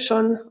auch heute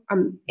schon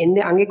am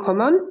Ende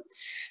angekommen.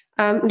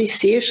 Und ich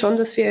sehe schon,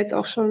 dass wir jetzt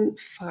auch schon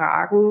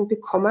Fragen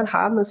bekommen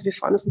haben. Also wir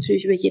freuen uns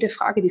natürlich über jede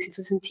Frage, die Sie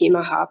zu diesem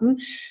Thema haben.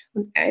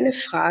 Und eine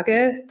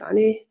Frage,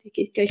 Dani, die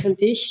geht gleich an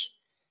dich.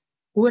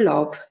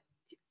 Urlaub.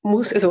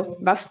 Muss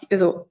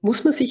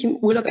man sich im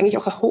Urlaub eigentlich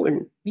auch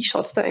erholen? Wie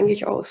schaut es da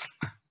eigentlich aus?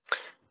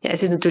 Ja,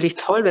 es ist natürlich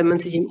toll, wenn man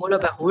sich im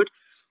Urlaub erholt.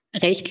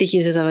 Rechtlich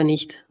ist es aber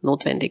nicht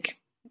notwendig.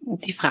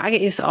 Die Frage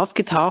ist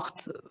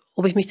aufgetaucht,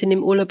 ob ich mich denn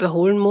im Urlaub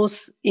erholen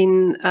muss,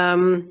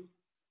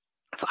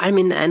 vor allem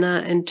in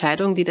einer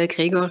Entscheidung, die der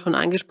Gregor schon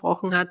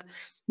angesprochen hat,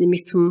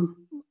 nämlich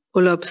zum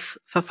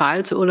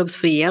Urlaubsverfall, zur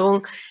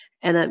Urlaubsverjährung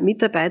einer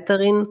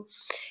Mitarbeiterin,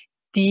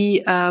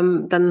 die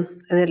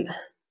dann eine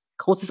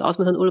großes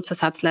Ausmaß an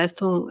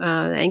Urlaubsersatzleistung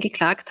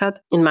eingeklagt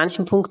hat. In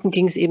manchen Punkten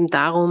ging es eben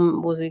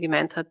darum, wo sie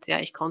gemeint hat, ja,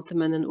 ich konnte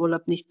meinen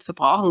Urlaub nicht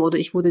verbrauchen oder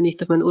ich wurde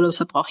nicht auf meinen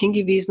Urlaubsverbrauch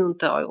hingewiesen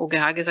und der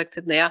EuGH gesagt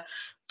hat, naja,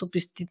 du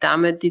bist die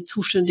Dame, die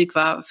zuständig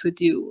war für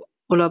die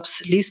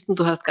Urlaubslisten,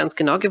 du hast ganz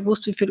genau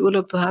gewusst, wie viel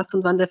Urlaub du hast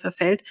und wann der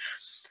verfällt.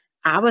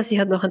 Aber sie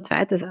hat noch ein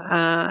zweites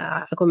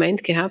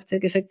Argument gehabt, sie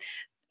hat gesagt,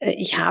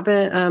 ich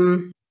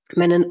habe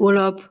meinen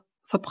Urlaub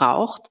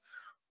verbraucht,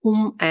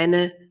 um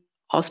eine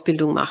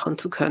Ausbildung machen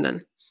zu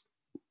können.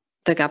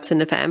 Da gab es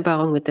eine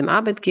Vereinbarung mit dem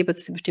Arbeitgeber,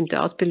 dass er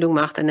bestimmte Ausbildung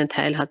macht. Einen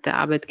Teil hat der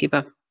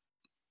Arbeitgeber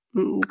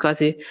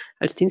quasi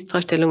als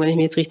Dienstfreistellung, wenn ich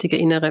mich jetzt richtig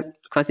erinnere,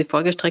 quasi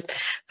vorgestreckt.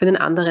 Für den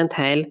anderen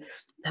Teil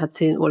hat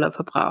sie den Urlaub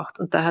verbraucht.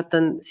 Und da hat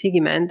dann sie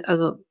gemeint,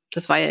 also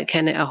das war ja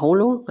keine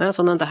Erholung, ja,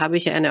 sondern da habe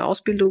ich ja eine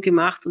Ausbildung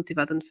gemacht und die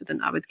war dann für den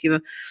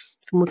Arbeitgeber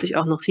vermutlich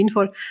auch noch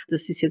sinnvoll.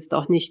 Das ist jetzt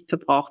auch nicht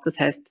verbraucht. Das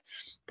heißt,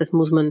 das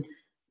muss man,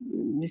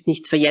 ist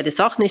nicht verjährt,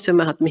 ist auch nicht, weil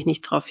man hat mich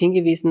nicht darauf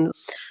hingewiesen,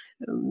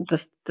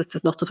 dass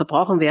das noch zu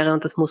verbrauchen wäre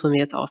und das muss man mir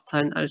jetzt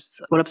auszahlen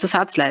als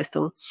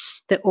Urlaubsersatzleistung.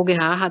 Der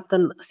EuGH hat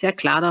dann sehr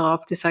klar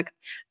darauf gesagt,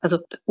 also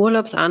der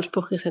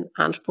Urlaubsanspruch ist ein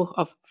Anspruch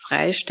auf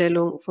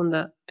Freistellung von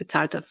der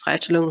bezahlter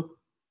Freistellung,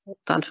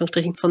 unter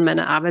Anführungsstrichen, von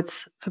meiner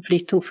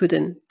Arbeitsverpflichtung für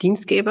den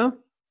Dienstgeber.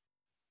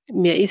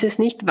 Mehr ist es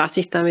nicht. Was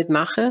ich damit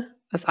mache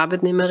als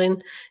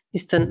Arbeitnehmerin,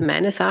 ist dann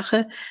meine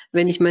Sache.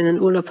 Wenn ich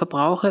meinen Urlaub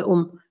verbrauche,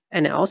 um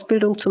eine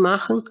Ausbildung zu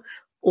machen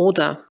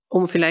oder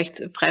um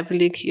vielleicht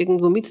freiwillig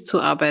irgendwo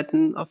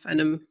mitzuarbeiten auf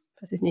einem,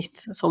 weiß ich nicht,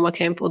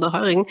 Sommercamp oder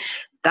Heurigen,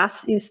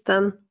 das ist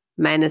dann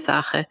meine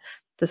Sache.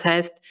 Das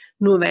heißt,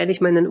 nur weil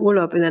ich meinen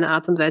Urlaub in einer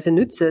Art und Weise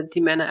nütze,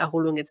 die meiner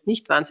Erholung jetzt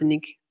nicht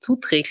wahnsinnig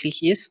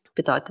zuträglich ist,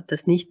 bedeutet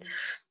das nicht,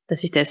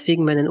 dass ich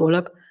deswegen meinen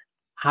Urlaub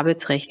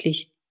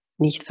arbeitsrechtlich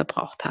nicht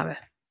verbraucht habe.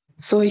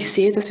 So, ich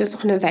sehe, das wäre jetzt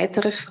noch eine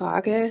weitere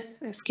Frage.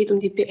 Es geht um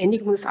die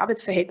Beendigung des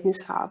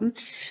Arbeitsverhältnisses haben.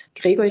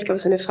 Gregor, ich glaube,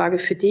 es ist eine Frage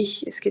für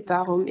dich. Es geht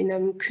darum, in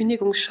einem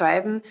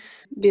Kündigungsschreiben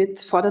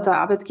fordert der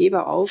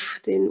Arbeitgeber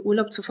auf, den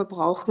Urlaub zu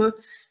verbrauchen.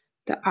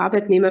 Der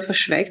Arbeitnehmer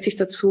verschweigt sich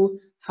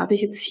dazu. Habe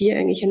ich jetzt hier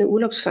eigentlich eine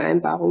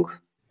Urlaubsvereinbarung?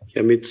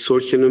 Ja, mit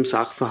solch einem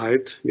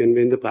Sachverhalt werden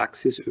wir in der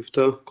Praxis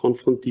öfter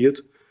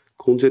konfrontiert.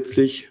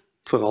 Grundsätzlich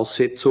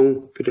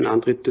Voraussetzung für den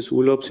Antritt des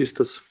Urlaubs ist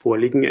das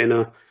Vorliegen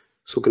einer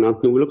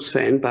sogenannten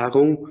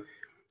Urlaubsvereinbarung.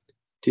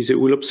 Diese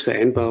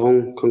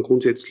Urlaubsvereinbarung kann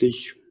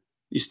grundsätzlich,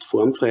 ist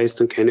formfrei, ist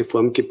an keine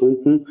Form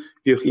gebunden,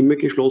 wie auch immer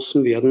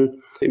geschlossen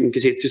werden. Im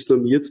Gesetz ist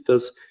normiert,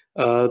 dass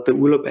der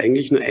Urlaub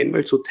eigentlich nur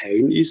einmal zu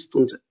teilen ist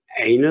und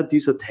einer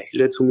dieser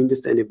Teile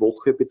zumindest eine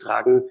Woche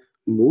betragen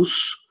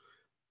muss.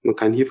 Man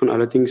kann hiervon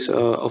allerdings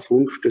auf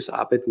Wunsch des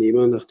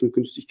Arbeitnehmers nach dem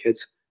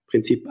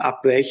Günstigkeitsprinzip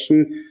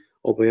abweichen.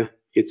 Aber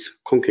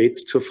jetzt konkret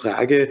zur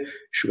Frage,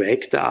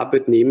 schweigt der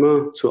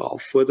Arbeitnehmer zur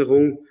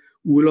Aufforderung,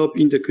 Urlaub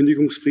in der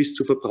Kündigungsfrist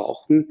zu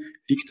verbrauchen,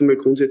 liegt einmal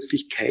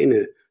grundsätzlich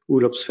keine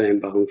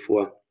Urlaubsvereinbarung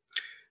vor.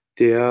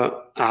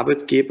 Der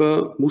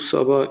Arbeitgeber muss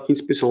aber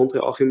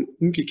insbesondere auch im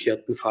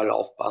umgekehrten Fall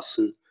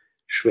aufpassen.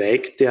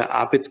 Schweigt der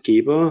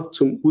Arbeitgeber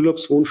zum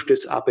Urlaubswunsch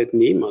des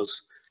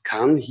Arbeitnehmers,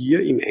 kann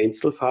hier im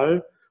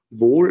Einzelfall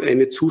wohl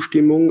eine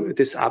Zustimmung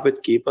des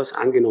Arbeitgebers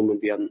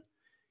angenommen werden.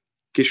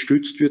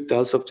 Gestützt wird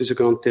das auf die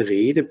sogenannte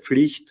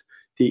Redepflicht,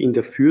 die in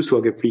der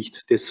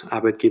Fürsorgepflicht des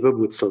Arbeitgebers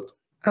wurzelt.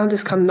 Und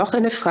es kam noch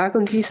eine Frage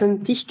und die ist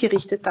an dich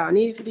gerichtet,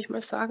 Dani, würde ich mal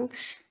sagen.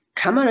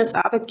 Kann man als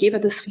Arbeitgeber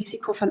das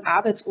Risiko von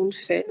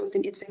Arbeitsunfällen und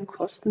den etwaigen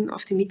Kosten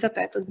auf die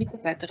Mitarbeiter und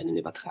Mitarbeiterinnen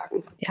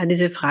übertragen? Ja,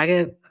 diese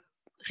Frage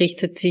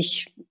richtet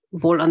sich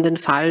wohl an den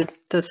Fall,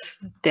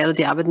 dass der oder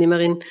die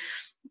Arbeitnehmerin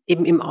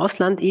eben im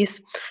Ausland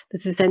ist.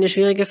 Das ist eine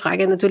schwierige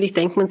Frage. Natürlich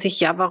denkt man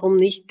sich, ja, warum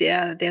nicht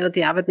der oder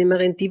die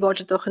Arbeitnehmerin, die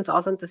wollte doch ins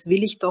Ausland, das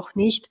will ich doch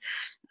nicht.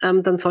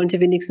 Dann sollen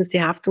sie wenigstens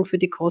die Haftung für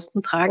die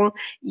Kosten tragen.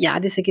 Ja,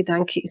 dieser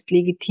Gedanke ist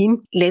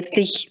legitim.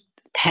 Letztlich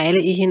teile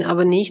ich ihn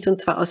aber nicht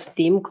und zwar aus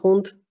dem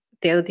Grund,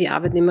 der oder die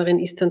Arbeitnehmerin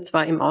ist dann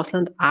zwar im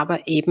Ausland,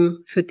 aber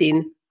eben für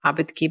den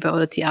Arbeitgeber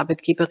oder die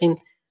Arbeitgeberin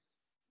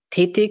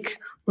tätig.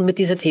 Und mit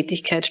dieser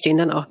Tätigkeit stehen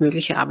dann auch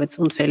mögliche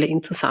Arbeitsunfälle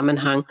im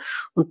Zusammenhang.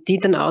 Und die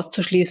dann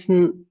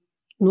auszuschließen,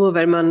 nur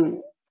weil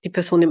man die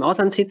Person im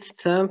Ausland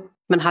sitzt,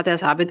 man hat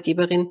als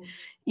Arbeitgeberin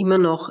immer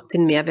noch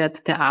den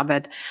Mehrwert der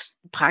Arbeit.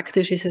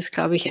 Praktisch ist es,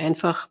 glaube ich,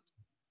 einfach,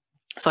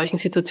 solchen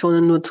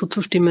Situationen nur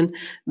zuzustimmen,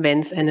 wenn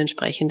es eine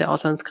entsprechende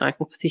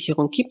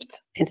Auslandskrankenversicherung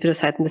gibt, entweder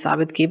seitens des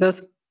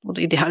Arbeitgebers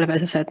oder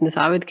idealerweise seitens des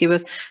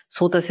Arbeitgebers,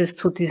 so dass es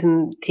zu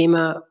diesem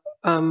Thema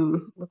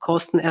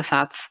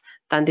Kostenersatz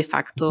dann de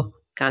facto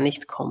gar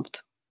nicht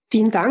kommt.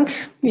 Vielen Dank.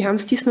 Wir haben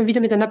es diesmal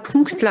wieder mit einer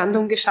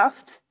Punktlandung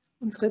geschafft.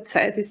 Unsere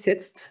Zeit ist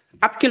jetzt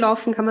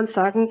abgelaufen, kann man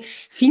sagen.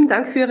 Vielen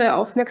Dank für Ihre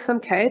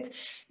Aufmerksamkeit.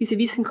 Wie Sie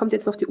wissen, kommt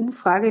jetzt noch die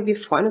Umfrage. Wir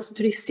freuen uns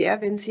natürlich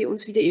sehr, wenn Sie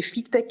uns wieder Ihr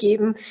Feedback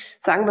geben,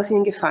 sagen, was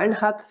Ihnen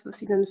gefallen hat,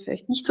 was Ihnen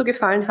vielleicht nicht so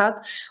gefallen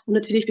hat. Und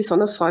natürlich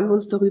besonders freuen wir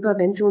uns darüber,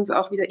 wenn Sie uns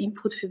auch wieder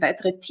Input für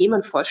weitere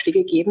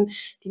Themenvorschläge geben,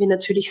 die wir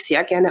natürlich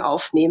sehr gerne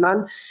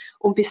aufnehmen.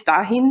 Und bis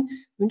dahin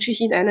wünsche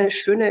ich Ihnen eine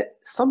schöne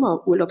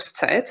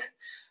Sommerurlaubszeit.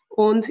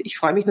 Und ich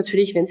freue mich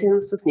natürlich, wenn Sie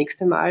uns das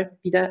nächste Mal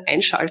wieder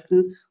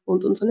einschalten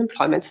und unseren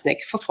Employment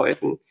Snack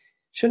verfolgen.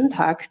 Schönen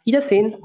Tag. Wiedersehen.